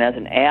husband has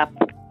an app.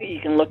 You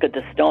can look at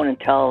the stone and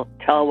tell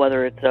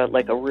whether it's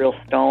like a real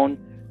stone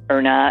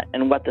or not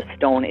and what the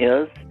stone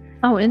is.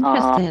 Oh,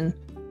 interesting.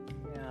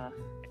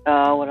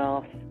 What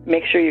else?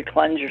 Make sure you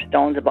cleanse your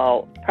stones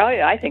about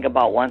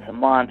once a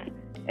month.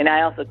 And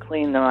I also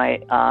clean my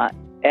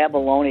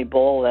abalone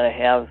bowl that I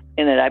have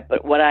in it.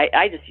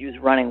 I just use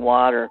running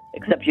water,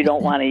 except you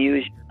don't want to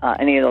use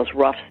any of those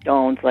rough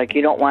stones. Like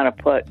you don't want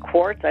to put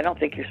quartz. I don't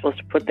think you're supposed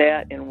to put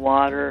that in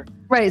water.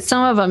 Right.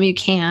 Some of them you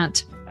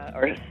can't.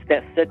 Or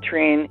that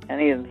citrine,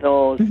 any of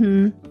those.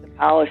 The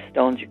polished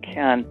stones you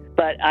can.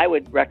 But I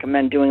would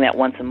recommend doing that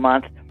once a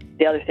month.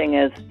 The other thing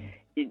is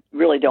you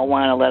really don't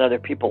want to let other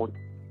people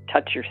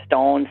touch your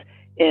stones.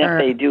 And if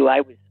they do,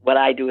 what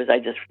I do is I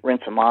just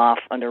rinse them off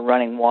under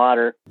running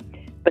water.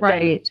 But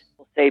right.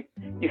 Then say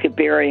you could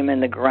bury them in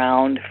the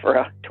ground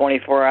for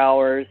 24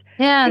 hours.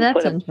 Yeah,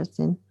 that's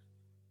interesting.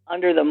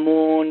 Under the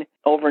moon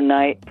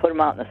overnight, put them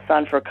out in the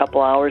sun for a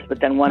couple hours, but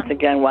then once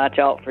again, watch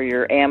out for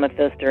your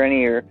amethyst or any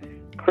of your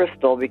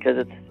crystal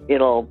because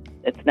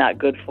it's not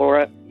good for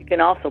it. You can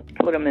also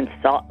put them in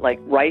salt, like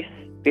rice,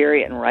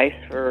 bury it in rice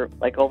for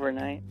like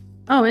overnight.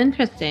 Oh,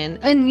 interesting.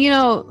 And,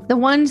 the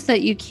ones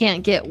that you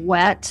can't get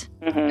wet,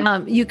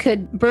 you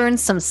could burn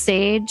some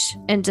sage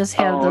and just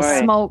have the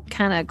smoke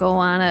kind of go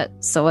on it.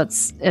 So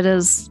it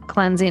is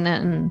cleansing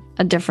it in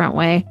a different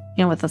way,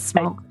 with the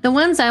smoke. Right. The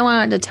ones I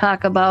wanted to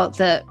talk about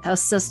that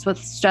assist with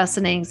stress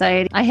and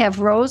anxiety, I have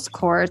rose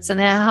quartz, and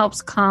that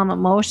helps calm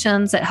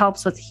emotions. It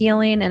helps with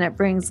healing, and it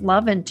brings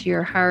love into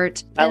your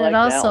heart. And it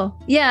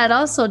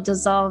also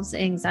dissolves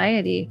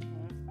anxiety.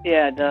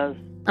 Yeah, it does.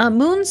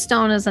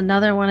 Moonstone is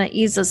another one that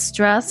eases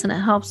stress and it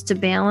helps to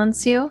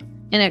balance you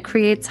and it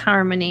creates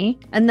harmony.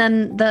 And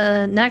then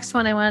the next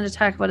one I wanted to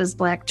talk about is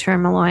black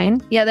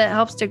tourmaline. Yeah, that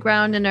helps to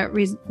ground and it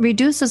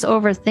reduces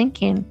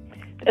overthinking.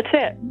 That's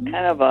it.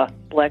 Kind of a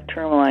black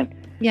tourmaline.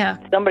 Yeah.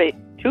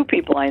 Two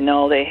people I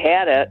know, they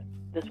had it.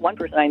 This one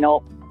person I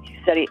know, he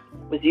said he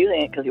was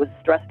using it because he was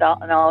stressed out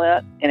and all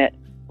that, and it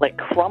like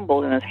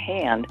crumbled in his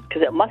hand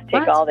because it must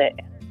take all that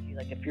energy,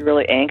 like if you're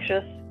really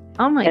anxious.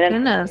 Oh my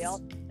goodness.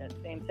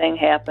 Thing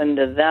happened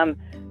to them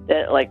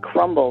that like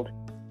crumbled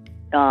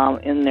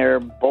in their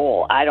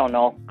bowl. I don't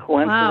know,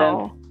 coincidence.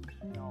 Wow.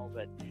 No,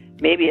 but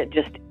maybe it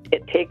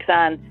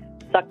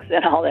sucks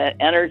in all that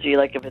energy.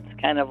 Like if it's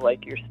kind of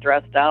like you're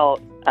stressed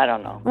out. I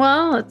don't know.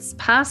 Well, it's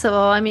possible.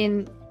 I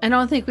mean, I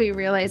don't think we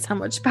realize how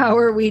much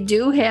power we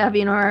do have.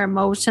 Our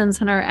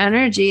emotions and our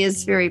energy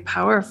is very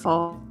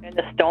powerful. And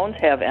the stones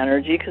have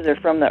energy because they're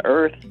from the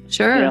earth.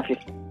 Sure.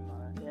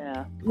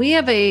 We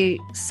have a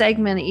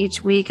segment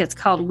each week. It's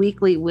called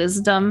Weekly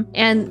Wisdom.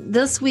 And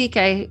this week,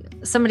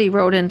 somebody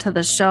wrote into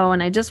the show,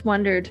 and I just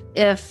wondered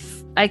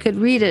if I could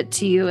read it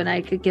to you and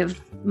I could give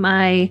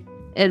my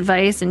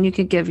advice and you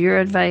could give your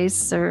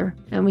advice,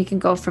 and we can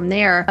go from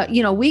there.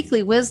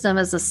 Weekly Wisdom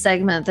is a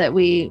segment that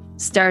we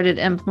started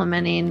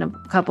implementing a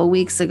couple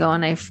weeks ago,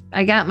 and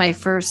I got my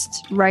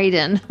first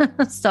write-in.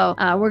 So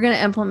we're going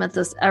to implement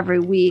this every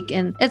week,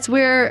 and it's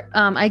where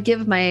I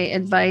give my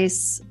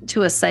advice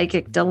to a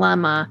psychic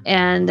dilemma,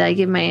 and I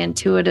give my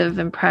intuitive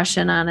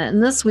impression on it.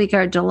 And this week,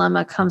 our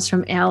dilemma comes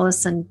from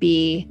Allison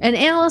B. And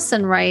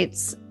Allison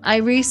writes, I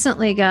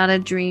recently got a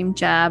dream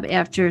job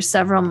after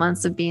several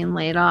months of being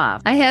laid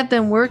off. I have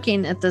been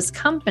working at this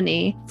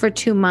company for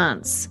 2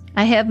 months.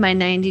 I have my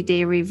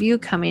 90-day review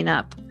coming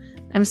up.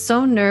 I'm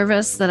so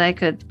nervous that I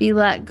could be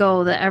let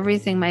go that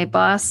everything my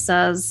boss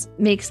says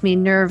makes me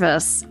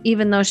nervous,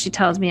 even though she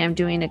tells me I'm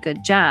doing a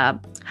good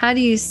job. How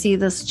do you see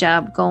this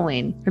job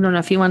going? I don't know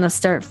if you want to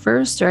start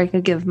first or I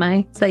could give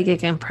my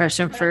psychic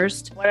impression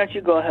first. Why don't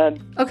you go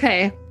ahead?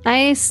 Okay.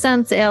 I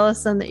sense,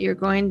 Allison, that you're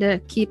going to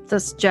keep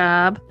this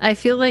job. I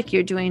feel like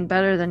you're doing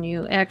better than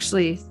you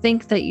actually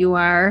think that you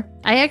are.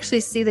 I actually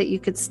see that you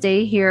could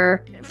stay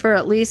here for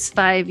at least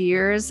 5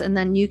 years and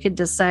then you could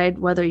decide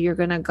whether you're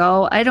going to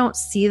go. I don't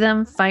see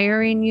them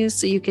firing you,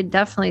 so you could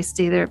definitely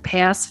stay there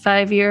past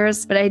 5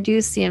 years. But I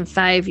do see in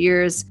 5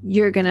 years,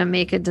 you're going to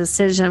make a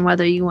decision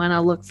whether you want to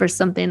look for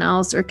something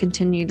else or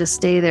continue to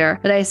stay there.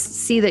 But I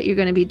see that you're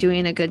going to be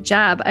doing a good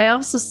job. I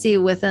also see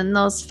within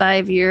those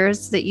 5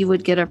 years that you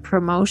would get a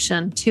promotion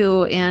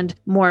too and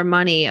more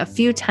money. A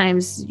few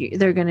times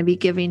they're going to be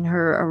giving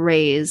her a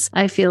raise.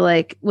 I feel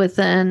like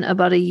within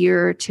about a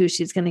year or two,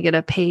 she's going to get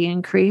a pay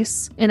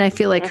increase. And I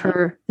feel like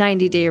her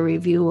 90-day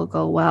review will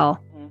go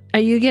well. Are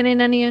you getting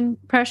any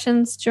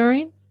impressions,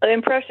 Joreen? The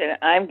impression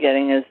I'm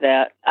getting is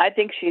that I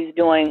think she's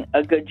doing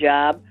a good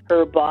job.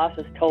 Her boss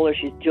has told her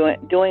she's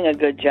doing a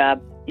good job.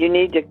 You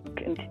need to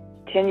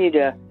continue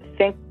to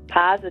think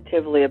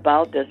positively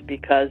about this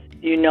because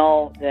you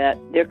know that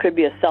there could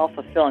be a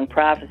self-fulfilling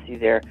prophecy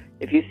there.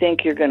 If you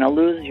think you're going to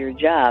lose your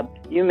job,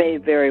 you may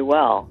very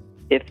well.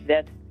 If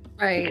that's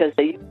right. Because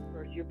the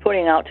universe, you're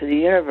putting out to the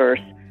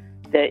universe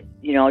that,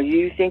 you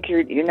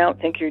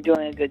don't think you're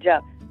doing a good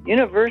job.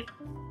 Universe,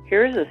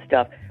 here's the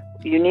stuff.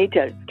 You need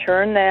to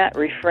turn that,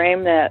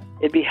 reframe that.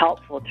 It'd be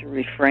helpful to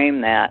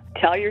reframe that.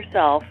 Tell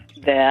yourself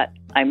that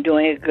I'm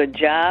doing a good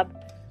job.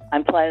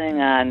 I'm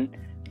planning on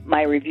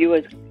my review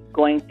is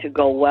going to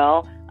go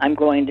well. I'm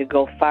going to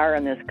go far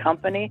in this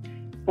company.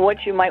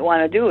 What you might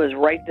want to do is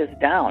write this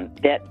down,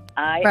 that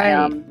I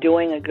am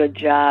doing a good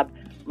job.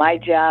 My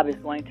job is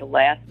going to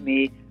last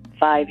me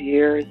 5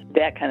 years,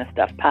 that kind of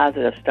stuff,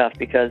 positive stuff,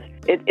 because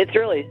it's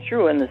really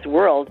true in this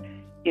world.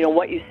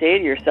 What you say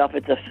to yourself,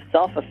 it's a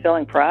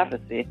self-fulfilling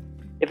prophecy,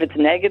 if it's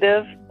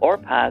negative or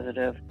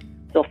positive.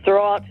 So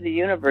throw out to the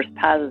universe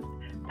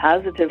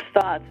positive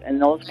thoughts,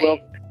 and those will...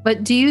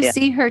 But do you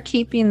see her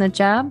keeping the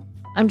job?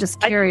 I'm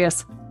just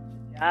curious.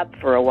 Job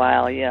for a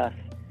while, yes.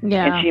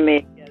 Yeah. And she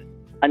may get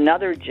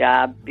another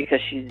job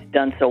because she's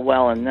done so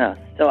well in this.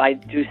 So I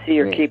do see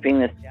her keeping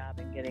this job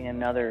and getting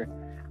another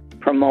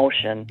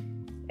promotion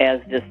as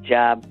this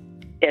job,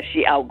 if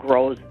she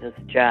outgrows this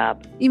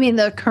job. You mean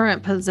the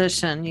current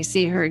position? You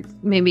see her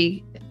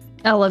maybe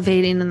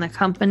elevating in the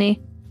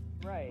company?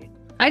 Right.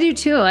 I do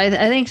too. I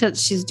think that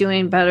she's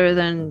doing better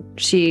than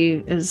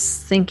she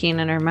is thinking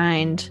in her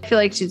mind. I feel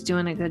like she's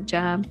doing a good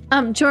job.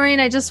 Doreen,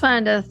 I just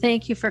wanted to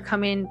thank you for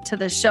coming to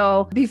the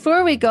show.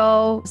 Before we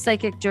go,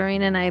 Psychic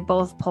Doreen and I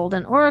both pulled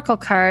an oracle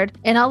card,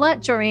 and I'll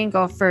let Doreen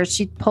go first.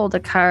 She pulled a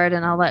card,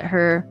 and I'll let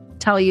her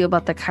tell you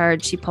about the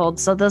card she pulled.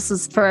 So this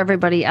is for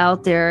everybody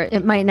out there.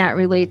 It might not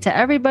relate to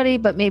everybody,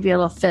 but maybe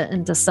it'll fit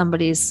into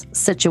somebody's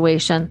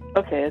situation.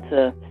 Okay, it's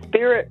a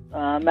Spirit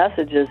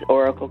Messages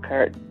oracle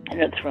card,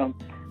 and it's from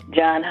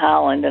John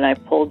Holland, and I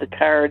pulled the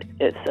card.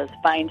 It says,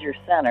 find your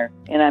center,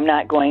 and I'm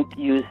not going to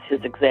use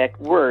his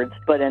exact words,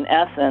 but in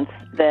essence,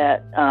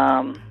 that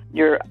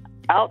your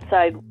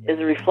outside is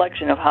a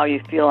reflection of how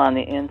you feel on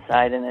the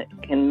inside, and it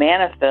can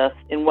manifest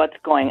in what's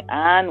going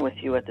on with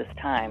you at this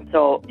time.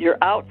 So your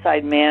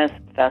outside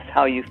manifests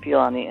how you feel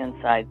on the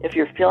inside. If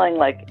you're feeling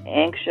like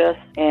anxious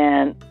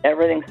and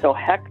everything's so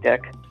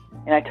hectic,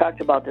 and I talked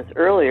about this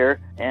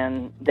earlier,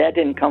 and that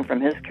didn't come from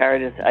his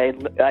card.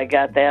 I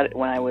got that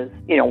when I was,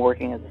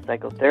 working as a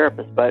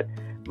psychotherapist, but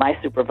my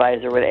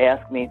supervisor would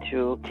ask me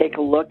to take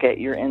a look at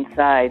your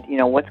inside,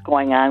 what's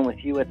going on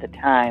with you at this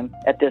time,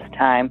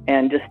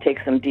 and just take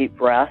some deep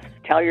breaths.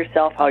 Tell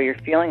yourself how you're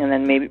feeling, and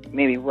then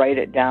maybe write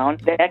it down.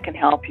 That can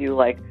help you,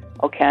 like,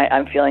 okay,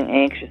 I'm feeling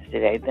anxious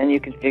today. Then you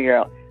can figure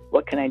out,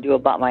 what can I do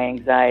about my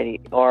anxiety?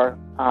 Or,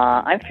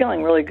 I'm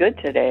feeling really good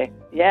today.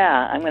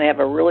 Yeah, I'm going to have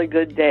a really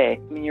good day. I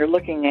mean, you're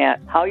looking at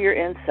how you're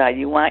inside.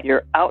 You want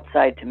your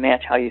outside to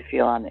match how you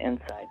feel on the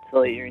inside,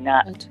 so that you're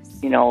not,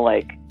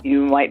 like,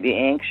 you might be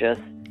anxious,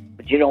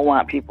 but you don't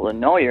want people to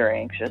know you're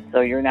anxious,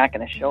 so you're not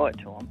going to show it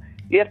to them.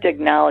 You have to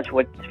acknowledge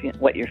what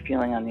you're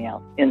feeling on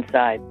the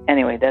inside.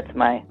 Anyway, that's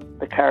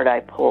the card I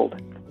pulled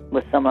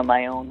with some of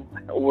my own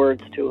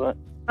words to it.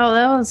 Oh,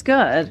 that was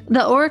good.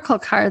 The oracle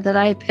card that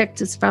I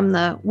picked is from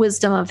the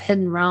Wisdom of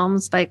Hidden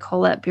Realms by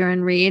Colette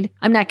Baron-Reid.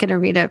 I'm not going to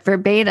read it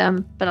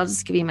verbatim, but I'll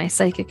just give you my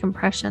psychic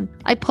impression.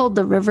 I pulled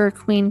the River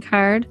Queen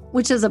card,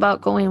 which is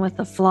about going with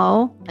the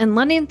flow and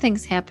letting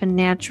things happen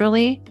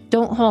naturally.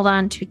 Don't hold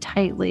on too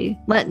tightly.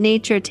 Let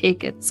nature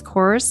take its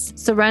course.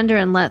 Surrender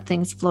and let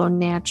things flow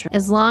naturally.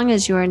 As long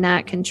as you are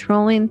not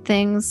controlling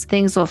things,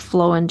 things will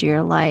flow into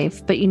your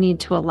life, but you need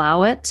to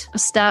allow it.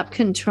 Stop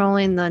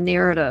controlling the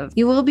narrative.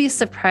 You will be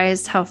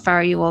surprised how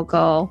far you will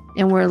go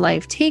and where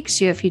life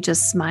takes you if you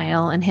just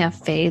smile and have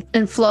faith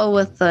and flow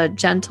with the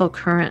gentle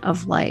current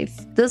of life.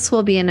 This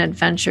will be an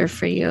adventure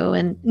for you,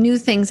 and new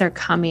things are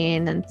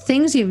coming, and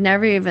things you've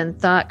never even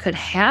thought could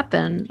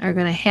happen are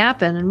going to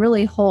happen, and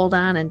really hold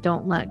on and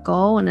don't let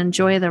go and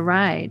enjoy the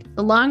ride.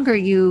 The longer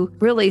you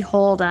really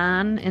hold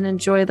on and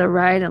enjoy the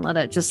ride and let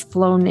it just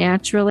flow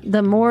naturally,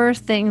 the more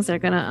things are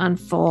going to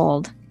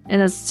unfold.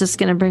 And it's just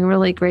going to bring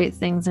really great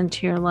things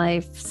into your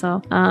life.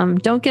 So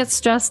don't get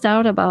stressed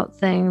out about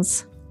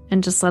things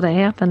and just let it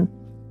happen.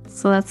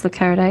 So that's the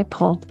card I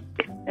pulled.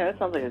 Yeah, that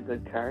sounds like a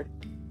good card.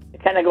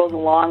 It kind of goes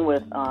along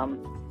with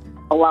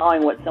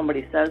allowing what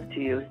somebody says to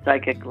you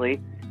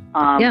psychically.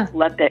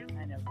 Let that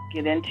kind of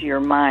get into your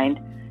mind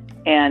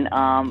and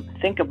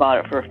think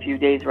about it for a few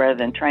days rather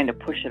than trying to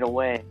push it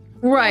away.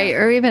 Right,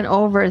 or even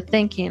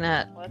overthinking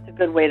it. Well, that's a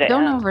good way to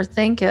Don't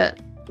overthink it.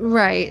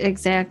 Right,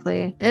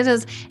 exactly. It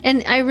is.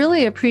 And I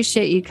really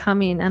appreciate you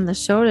coming on the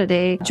show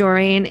today,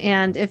 Doreen.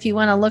 And if you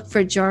want to look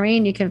for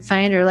Doreen, you can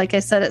find her, like I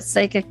said, at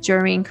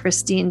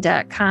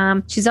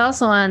psychicdoreenchristine.com. She's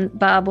also on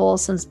Bob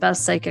Olson's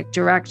Best Psychic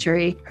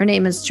Directory. Her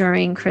name is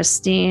Doreen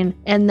Christine.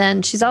 And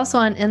then she's also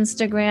on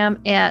Instagram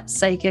at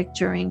Psychic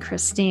Doreen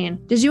Christine.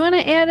 Did you want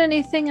to add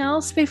anything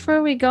else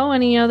before we go?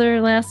 Any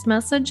other last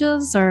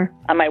messages? Or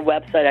on my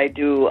website, I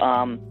do,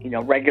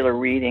 regular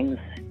readings.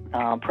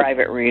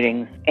 Private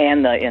readings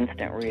and the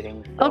instant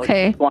readings. So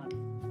okay. Just go on the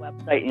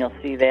website and you'll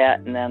see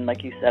that. And then,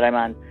 like you said, I'm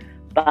on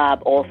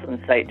Bob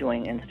Olson's site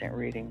doing instant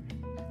readings.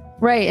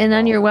 Right. And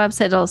on your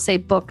website, it'll say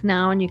book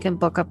now, and you can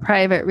book a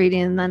private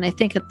reading. And then I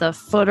think at the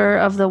footer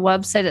of the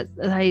website,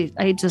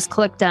 I just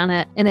clicked on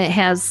it and it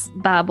has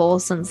Bob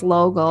Olson's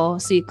logo.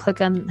 So you click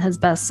on his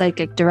Best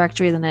Psychic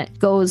Directory, then it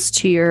goes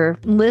to your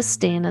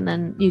listing, and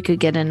then you could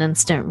get an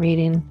instant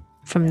reading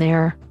from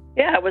there.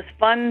 Yeah, it was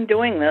fun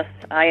doing this.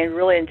 I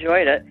really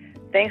enjoyed it.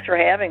 Thanks for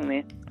having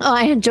me. Oh,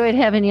 I enjoyed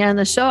having you on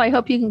the show. I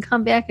hope you can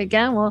come back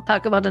again. We'll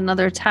talk about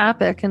another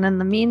topic. And in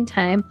the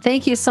meantime,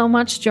 thank you so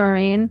much,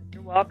 Doreen.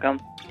 You're welcome.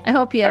 I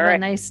hope you have a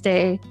nice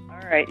day.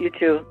 All right, you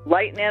too.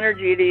 Light and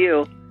energy to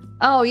you.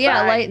 Oh,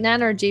 yeah, Bye. light and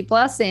energy.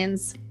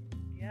 Blessings.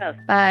 Yes.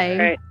 Bye. All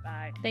right,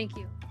 bye. Thank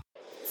you.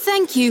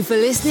 Thank you for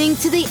listening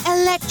to the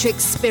Electric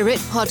Spirit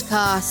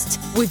Podcast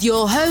with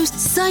your host,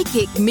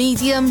 psychic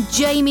medium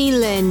Jamie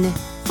Lynn.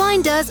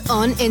 Find us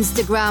on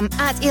Instagram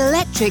at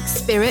Electric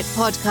Spirit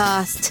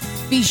Podcast.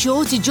 Be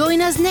sure to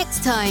join us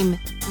next time.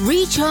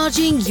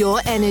 Recharging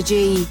your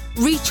energy,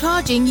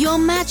 recharging your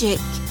magic,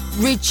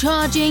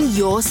 recharging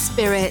your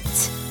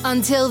spirit.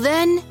 Until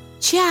then,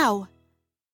 ciao.